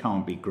 orange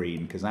can't be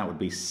green, because that would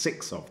be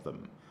 6 of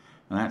them.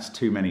 And that's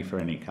too many for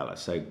any colour.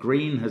 So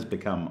green has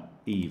become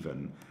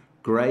even,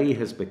 grey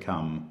has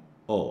become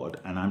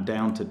odd, and I'm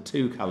down to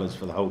 2 colours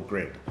for the whole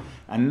grid.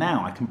 And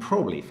now I can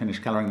probably finish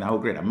colouring the whole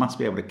grid. I must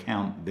be able to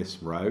count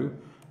this row.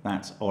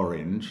 That's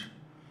orange.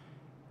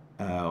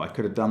 I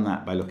could have done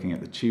that by looking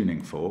at the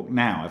tuning fork.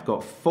 Now I've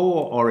got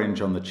 4 orange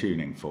on the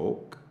tuning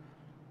fork.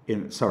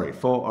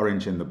 4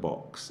 orange in the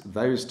box.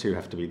 Those two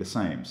have to be the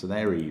same, so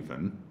they're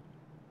even.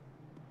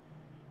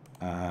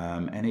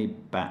 Any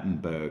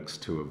Battenbergs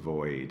to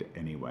avoid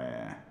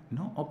anywhere?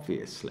 Not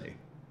obviously.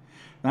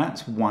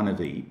 That's 1 of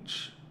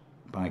each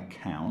by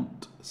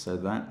count, so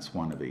that's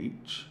 1 of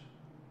each.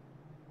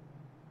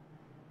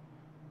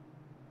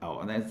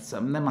 Oh,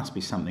 there must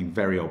be something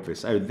very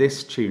obvious. Oh,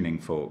 this tuning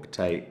fork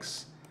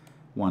takes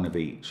 1 of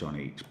each on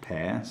each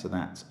pair, so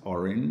that's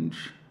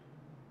orange.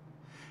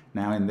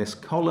 Now in this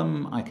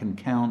column I can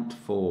count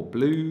 4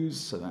 blues,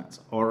 so that's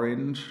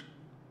orange.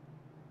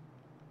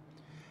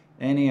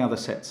 Any other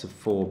sets of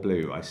 4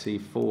 blue? I see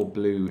 4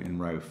 blue in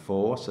row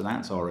 4, so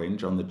that's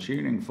orange. On the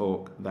tuning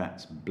fork,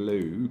 that's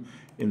blue.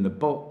 In the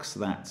box,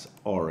 that's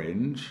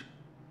orange.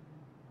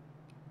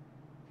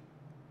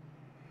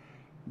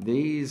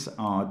 These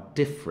are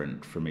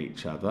different from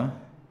each other.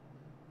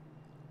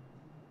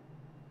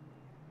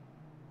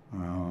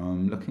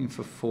 I'm looking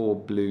for 4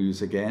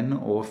 blues again,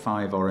 or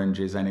 5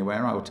 oranges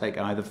anywhere. I will take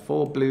either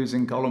 4 blues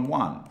in column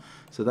 1.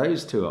 So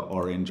those two are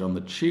orange. On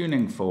the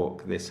tuning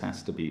fork, this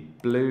has to be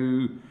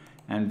blue,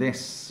 and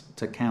this,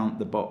 to count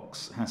the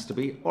box, has to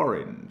be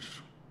orange.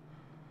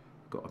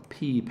 Got a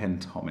P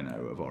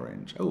pentomino of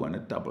orange. Oh, and a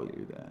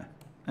W there,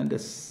 and a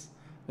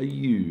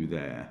U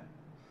there.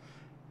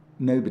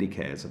 Nobody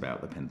cares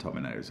about the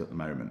pentominos at the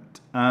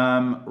moment.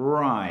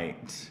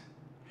 Right.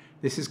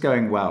 This is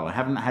going well. I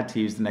haven't had to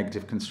use the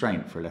negative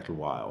constraint for a little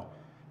while.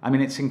 I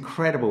mean, it's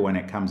incredible when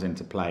it comes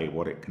into play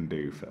what it can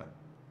do for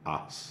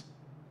us.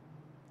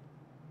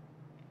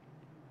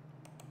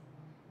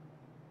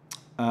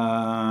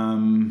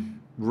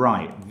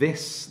 Right,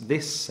 this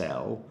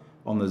cell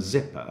on the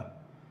zipper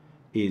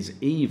is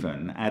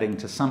even, adding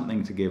to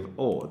something to give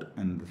odd,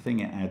 and the thing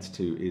it adds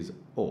to is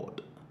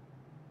odd.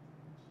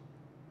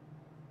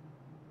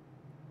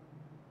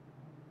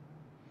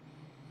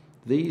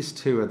 These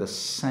two are the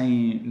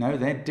same, no,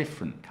 they're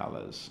different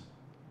colours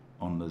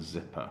on the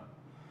zipper.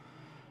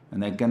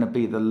 And they're going to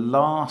be the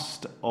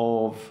last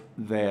of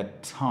their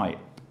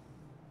type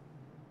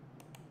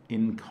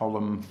in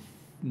column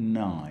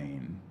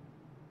 9.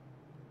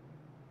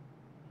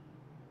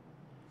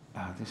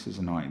 This is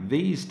annoying.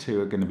 These two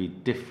are going to be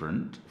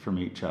different from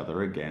each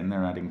other. Again,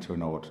 they're adding to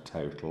an odd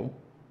total.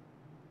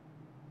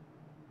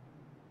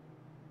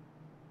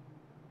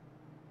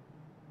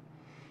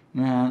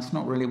 No, it's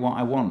not really what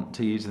I want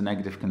to use the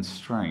negative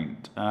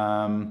constraint.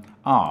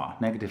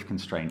 Negative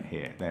constraint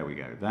here. There we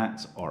go.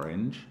 That's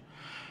orange.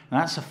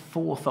 That's a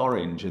 4th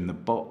orange in the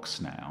box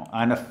now,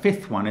 and a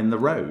 5th one in the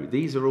row.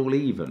 These are all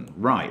even.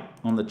 Right,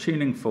 on the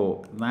tuning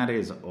fork, that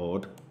is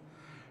odd.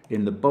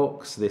 In the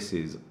box, this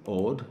is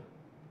odd.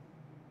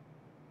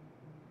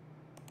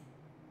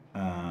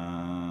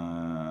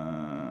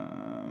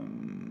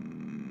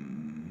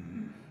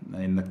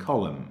 In the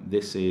column,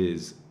 this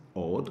is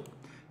odd.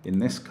 In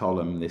this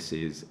column, this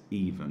is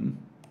even.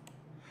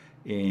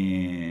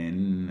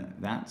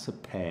 That's a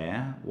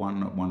pair,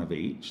 one of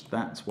each.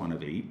 That's 1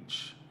 of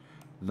each.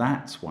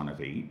 That's 1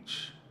 of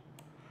each.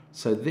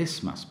 So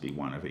this must be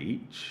 1 of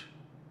each.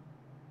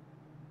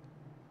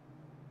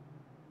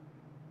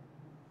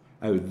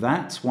 Oh,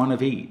 that's 1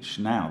 of each.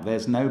 Now,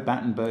 there's no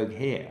Battenberg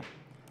here.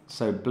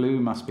 So blue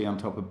must be on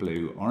top of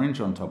blue,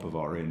 orange on top of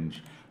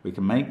orange. We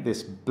can make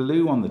this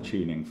blue on the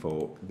tuning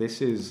fork.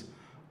 This is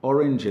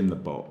orange in the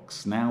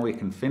box. Now we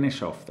can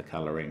finish off the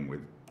colouring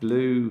with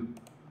blue,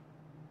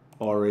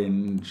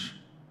 orange,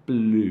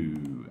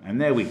 blue.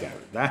 And there we go.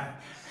 I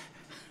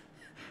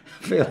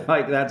feel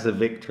like that's a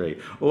victory.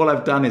 All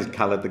I've done is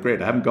coloured the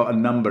grid. I haven't got a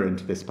number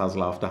into this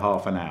puzzle after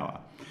half an hour.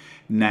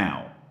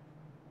 Now,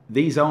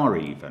 these are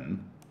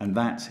even, and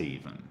that's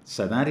even.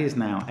 So that is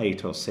now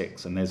 8 or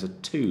 6, and there's a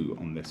 2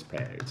 on this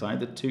pair. It's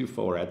either 2,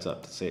 4 adds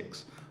up to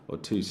 6, or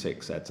 2,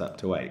 6 adds up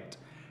to 8.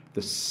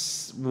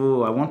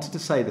 I wanted to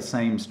say the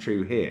same's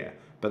true here,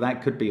 but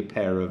that could be a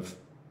pair of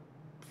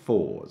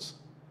 4s.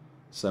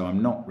 So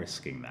I'm not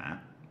risking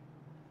that.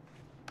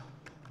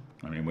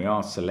 I mean, we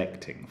are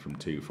selecting from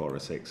 2, 4, or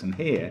 6. And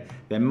here,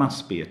 there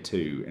must be a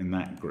 2 in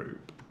that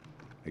group.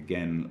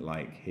 Again,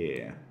 like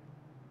here.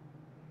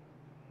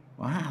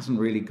 Well, that hasn't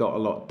really got a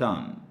lot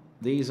done.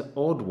 These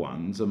odd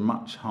ones are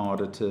much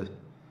harder to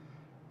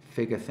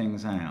figure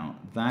things out.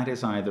 That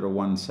is either a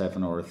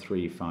 1-7 or a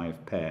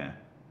 3-5 pair.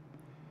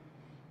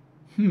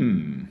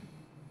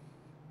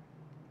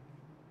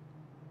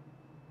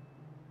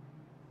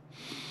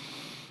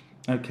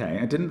 Okay,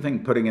 I didn't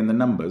think putting in the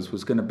numbers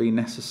was going to be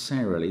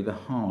necessarily the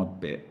hard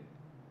bit.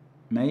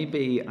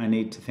 Maybe I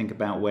need to think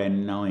about where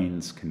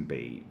 9s can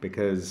be,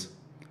 because,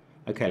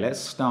 okay, let's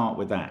start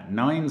with that.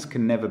 9s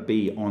can never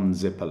be on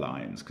zipper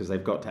lines because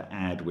they've got to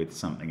add with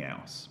something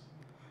else.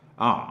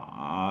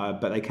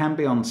 But they can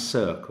be on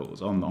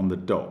circles, on the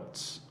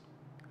dots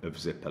of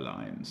zipper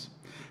lines.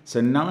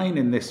 So 9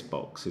 in this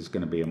box is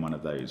going to be in one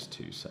of those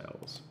two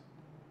cells.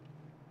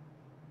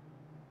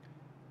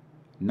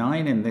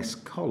 9 in this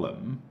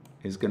column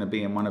is going to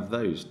be in one of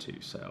those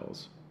two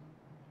cells.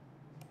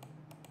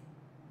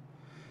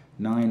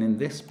 9 in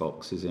this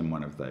box is in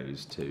one of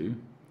those two.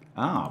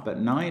 But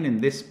 9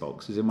 in this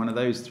box is in one of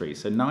those three.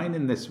 So 9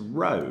 in this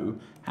row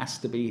has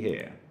to be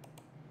here.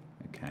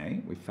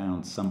 Okay, we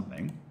found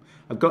something.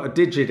 I've got a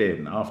digit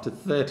in after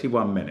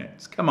 31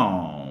 minutes. Come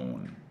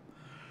on.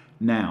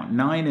 Now,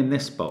 9 in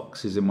this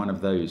box is in one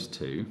of those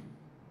two.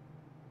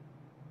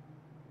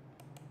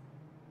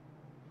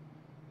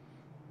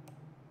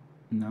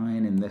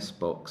 9 in this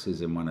box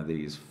is in one of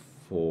these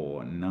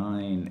 4.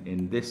 9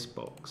 in this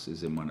box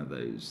is in one of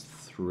those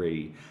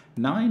 3.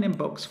 9 in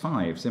box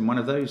 5 is in one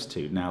of those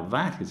two. Now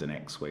that is an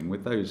X-wing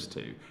with those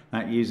two.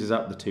 That uses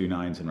up the 2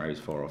 9s in rows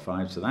 4 or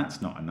 5, so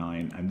that's not a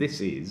 9, and this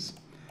is,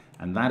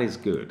 and that is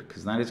good,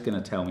 because that is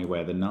going to tell me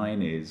where the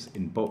 9 is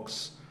in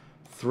box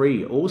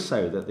 3.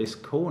 Also that this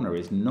corner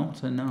is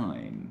not a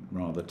 9,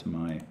 rather to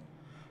my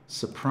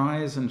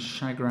surprise and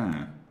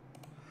chagrin.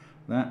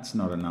 That's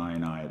not a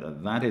 9 either.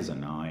 That is a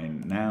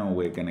 9. Now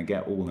we're going to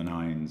get all the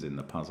 9s in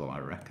the puzzle, I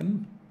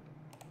reckon.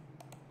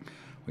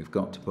 We've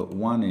got to put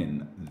 1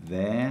 in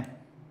there.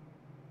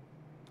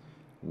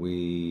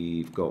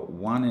 We've got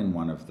 1 in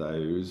one of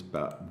those,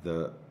 but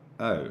the...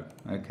 Oh,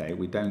 okay,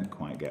 we don't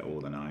quite get all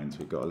the 9s.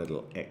 We've got a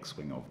little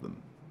X-wing of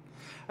them.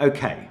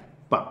 Okay,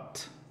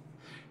 but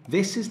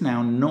this is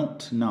now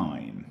not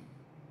 9.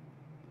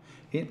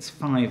 It's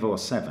 5 or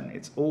 7.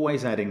 It's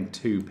always adding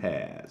 2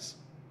 pairs.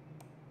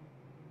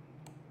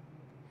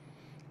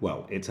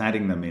 Well, it's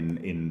adding them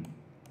in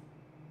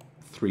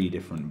 3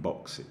 different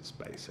boxes,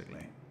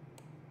 basically.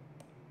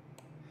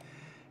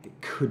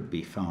 It could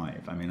be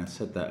 5. I mean, I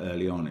said that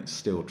early on. It's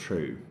still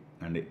true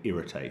and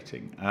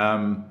irritating.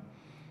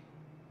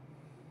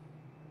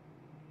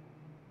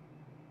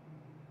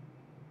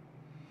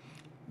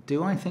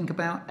 Do I think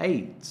about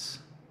 8s?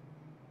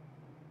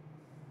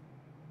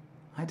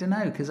 I don't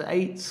know, because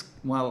 8s,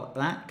 well,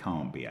 that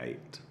can't be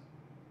 8.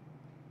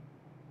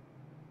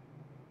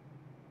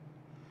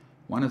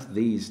 One of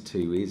these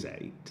two is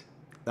 8.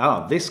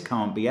 This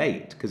can't be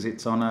 8 because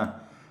it's on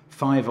a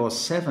 5 or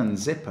 7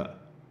 zipper.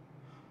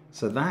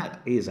 So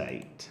that is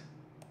 8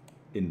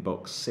 in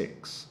box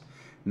 6.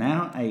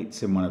 Now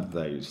 8's in one of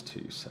those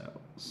two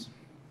cells.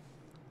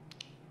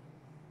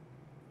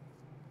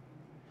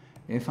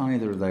 If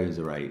either of those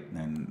are 8,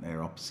 then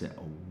they're opposite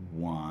of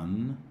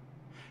 1.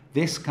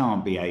 This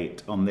can't be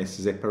 8 on this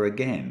zipper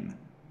again.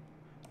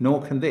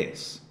 Nor can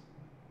this.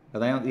 Are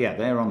they on? Yeah,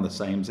 they're on the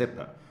same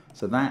zipper.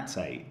 So that's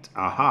 8.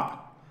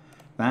 Aha!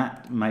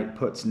 That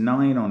puts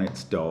 9 on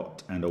its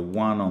dot and a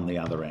 1 on the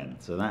other end.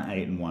 So that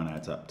 8 and 1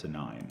 adds up to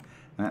 9.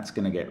 That's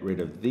going to get rid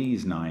of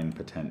these 9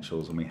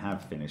 potentials, and we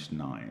have finished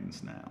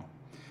 9s now.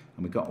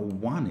 And we've got a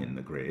 1 in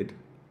the grid,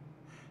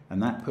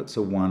 and that puts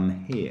a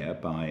 1 here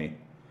by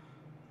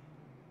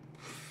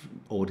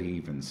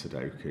odd-even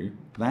Sudoku.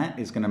 That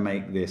is going to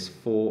make this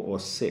 4 or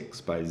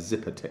 6 by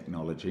zipper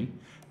technology.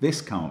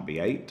 This can't be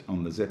 8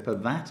 on the zipper.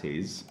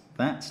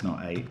 That's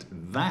not 8.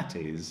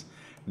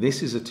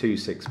 This is a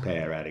 2-6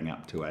 pair adding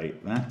up to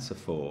 8. That's a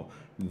 4.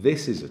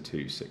 This is a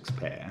 2-6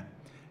 pair.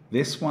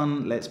 This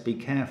one, let's be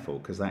careful,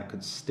 because that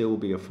could still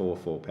be a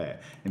 4-4 pair.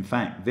 In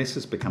fact, this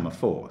has become a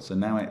 4, so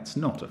now it's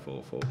not a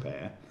 4-4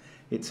 pair.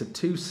 It's a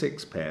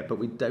 2-6 pair, but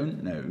we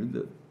don't know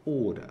the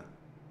order.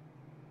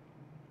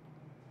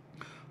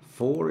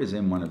 4 is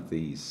in one of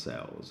these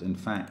cells. In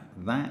fact,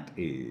 that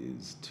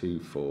is 2,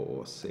 4,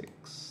 or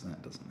 6.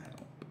 That doesn't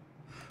help.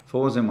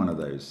 4 is in one of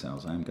those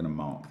cells. I'm going to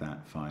mark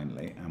that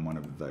finally, and one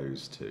of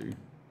those two.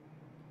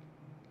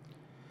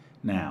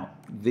 Now,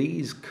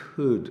 these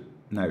could...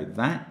 No,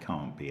 that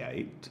can't be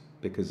 8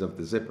 because of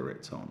the zipper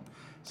it's on.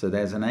 So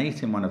there's an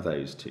 8 in one of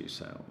those two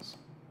cells.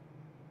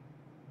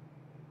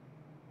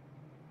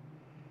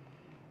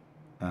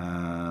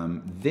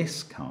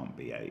 This can't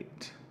be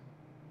 8.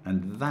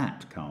 And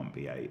that can't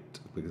be 8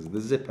 because of the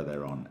zipper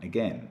they're on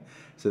again.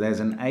 So there's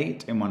an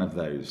 8 in one of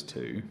those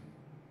two.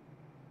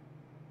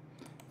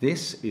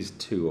 This is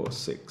 2 or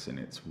 6 in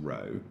its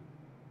row.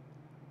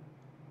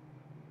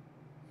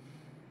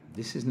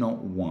 This is not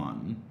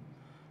 1.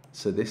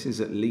 So this is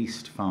at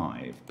least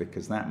 5,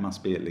 because that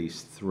must be at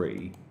least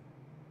 3.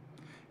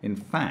 In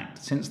fact,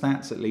 since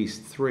that's at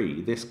least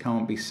 3, this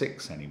can't be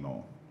 6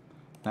 anymore.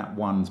 That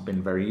 1's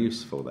been very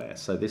useful there.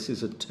 So this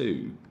is a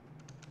 2.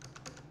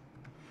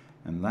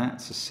 and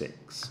that's a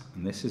 6,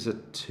 and this is a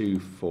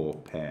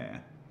 2-4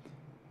 pair.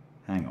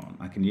 Hang on,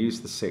 I can use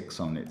the 6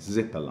 on its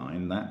zipper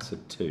line. That's a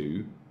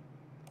 2.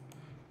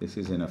 This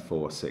is in a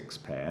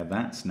 4-6 pair.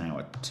 That's now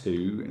a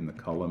 2 in the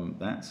column.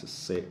 That's a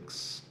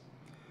 6.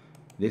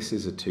 This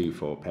is a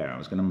 2-4 pair. I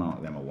was going to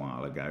mark them a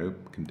while ago.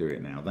 Can do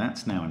it now.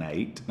 That's now an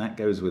 8. That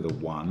goes with a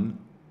 1.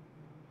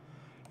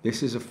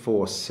 This is a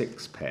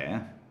 4-6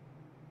 pair.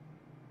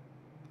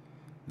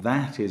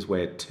 That is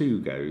where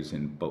 2 goes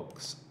in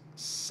box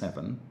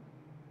 7.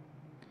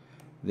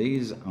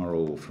 These are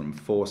all from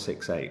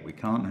 4-6-8. We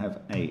can't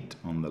have 8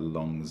 on the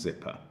long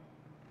zipper.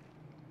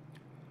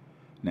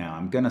 Now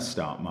I'm going to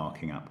start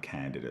marking up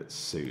candidates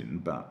soon,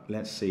 but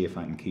let's see if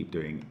I can keep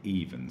doing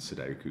even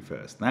Sudoku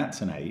first.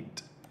 That's an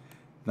 8.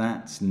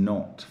 That's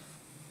not...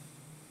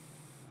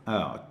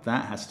 Oh,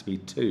 that has to be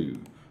 2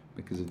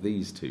 because of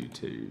these two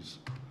 2s.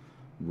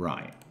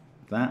 Right,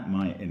 that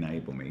might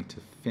enable me to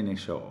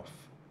finish off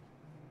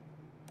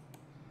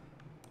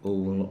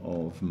all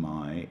of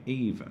my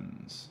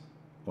evens.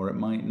 Or it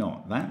might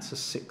not. That's a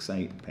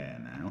 6-8 pair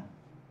now.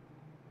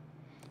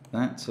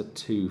 That's a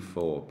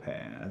 2-4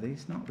 pair. Are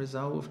these not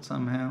resolved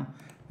somehow?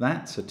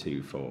 That's a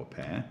 2-4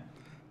 pair.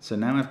 So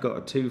now I've got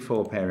a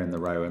 2-4 pair in the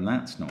row, and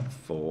that's not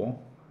 4.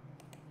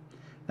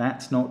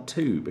 That's not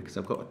 2 because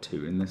I've got a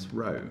 2 in this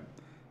row.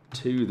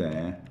 2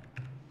 there,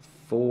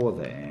 4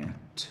 there,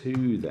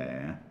 2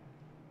 there.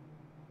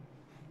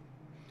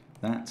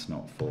 That's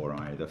not 4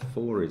 either.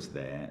 4 is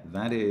there.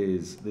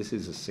 This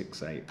is a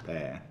 6-8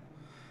 pair.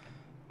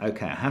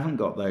 Okay, I haven't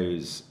got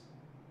those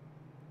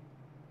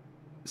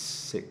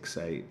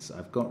 6-8s.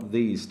 I've got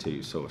these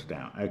 2 sorted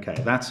out. Okay,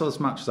 that's as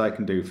much as I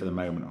can do for the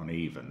moment on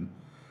even.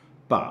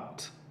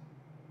 But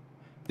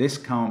this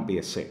can't be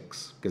a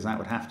 6 because that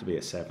would have to be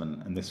a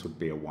 7 and this would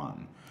be a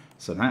 1.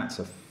 So that's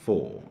a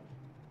 4.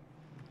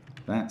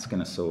 That's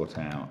going to sort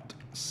out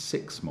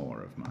 6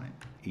 more of my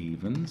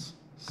evens.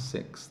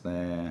 6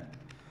 there,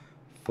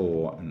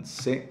 4 and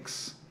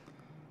 6.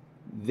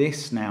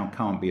 This now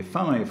can't be a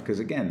 5 because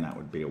again that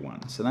would be a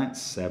 1. So that's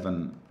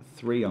 7,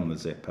 3 on the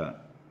zipper,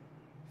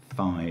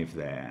 5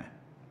 there.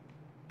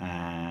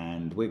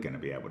 And we're going to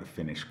be able to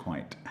finish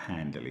quite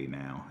handily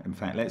now. In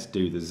fact, let's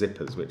do the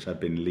zippers, which I've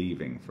been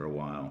leaving for a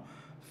while.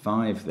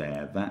 5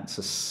 there, that's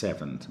a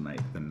 7 to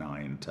make the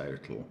 9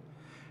 total.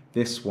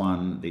 This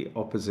one, the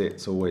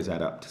opposites always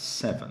add up to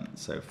 7.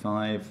 So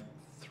 5,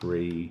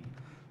 3,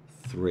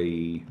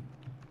 3,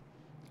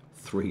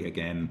 3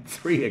 again,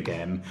 3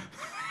 again.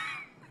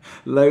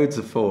 Loads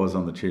of 4s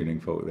on the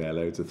tuning fork there,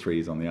 loads of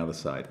 3s on the other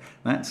side.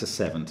 That's a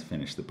 7 to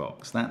finish the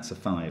box. That's a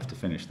 5 to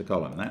finish the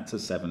column. That's a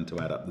 7 to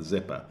add up the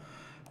zipper.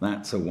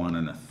 That's a 1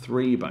 and a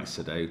 3 by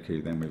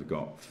Sudoku. Then we've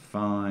got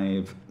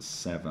 5,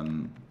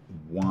 7,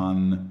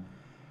 1.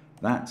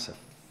 That's a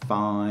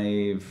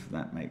 5.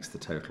 That makes the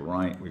total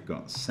right. We've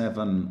got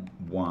 7,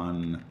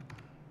 1,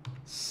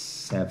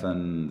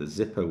 7. The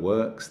zipper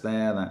works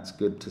there. That's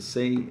good to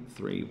see.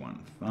 3, 1,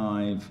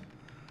 5.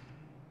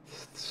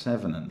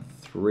 7 and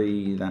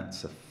 3,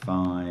 that's a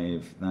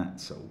 5,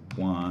 that's a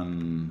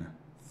 1,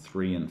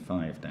 3 and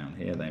 5 down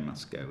here, they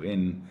must go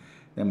in.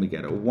 Then we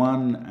get a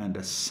 1 and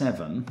a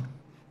 7.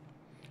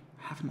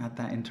 I haven't had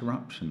that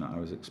interruption that I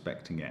was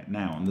expecting yet.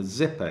 Now on the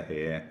zipper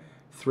here,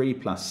 3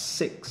 plus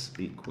 6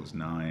 equals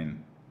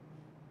 9.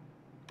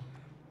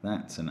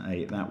 That's an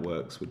 8, that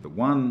works with the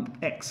 1.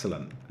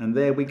 Excellent, and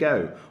there we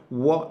go.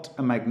 What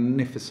a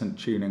magnificent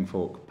tuning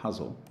fork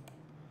puzzle.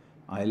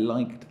 I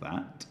liked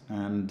that,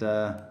 and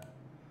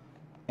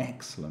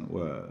excellent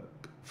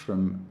work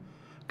from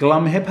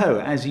Glum Hippo,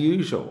 as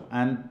usual.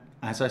 And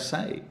as I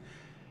say,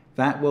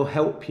 that will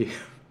help you,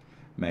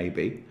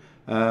 maybe.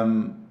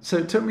 So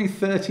it took me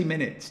 30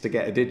 minutes to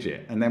get a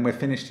digit, and then we're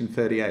finished in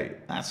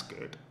 38. That's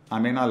good. I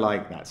mean, I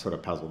like that sort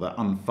of puzzle that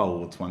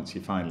unfolds once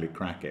you finally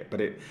crack it. But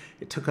it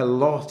took a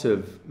lot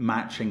of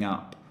matching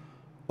up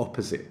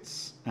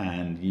opposites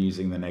and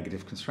using the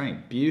negative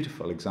constraint.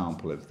 Beautiful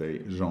example of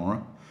the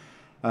genre.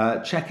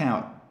 Check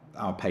out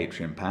our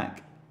Patreon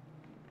pack.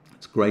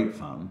 It's great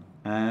fun,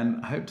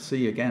 and I hope to see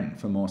you again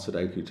for more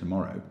Sudoku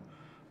tomorrow.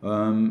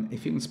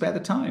 If you can spare the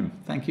time.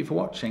 Thank you for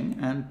watching,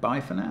 and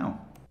bye for now.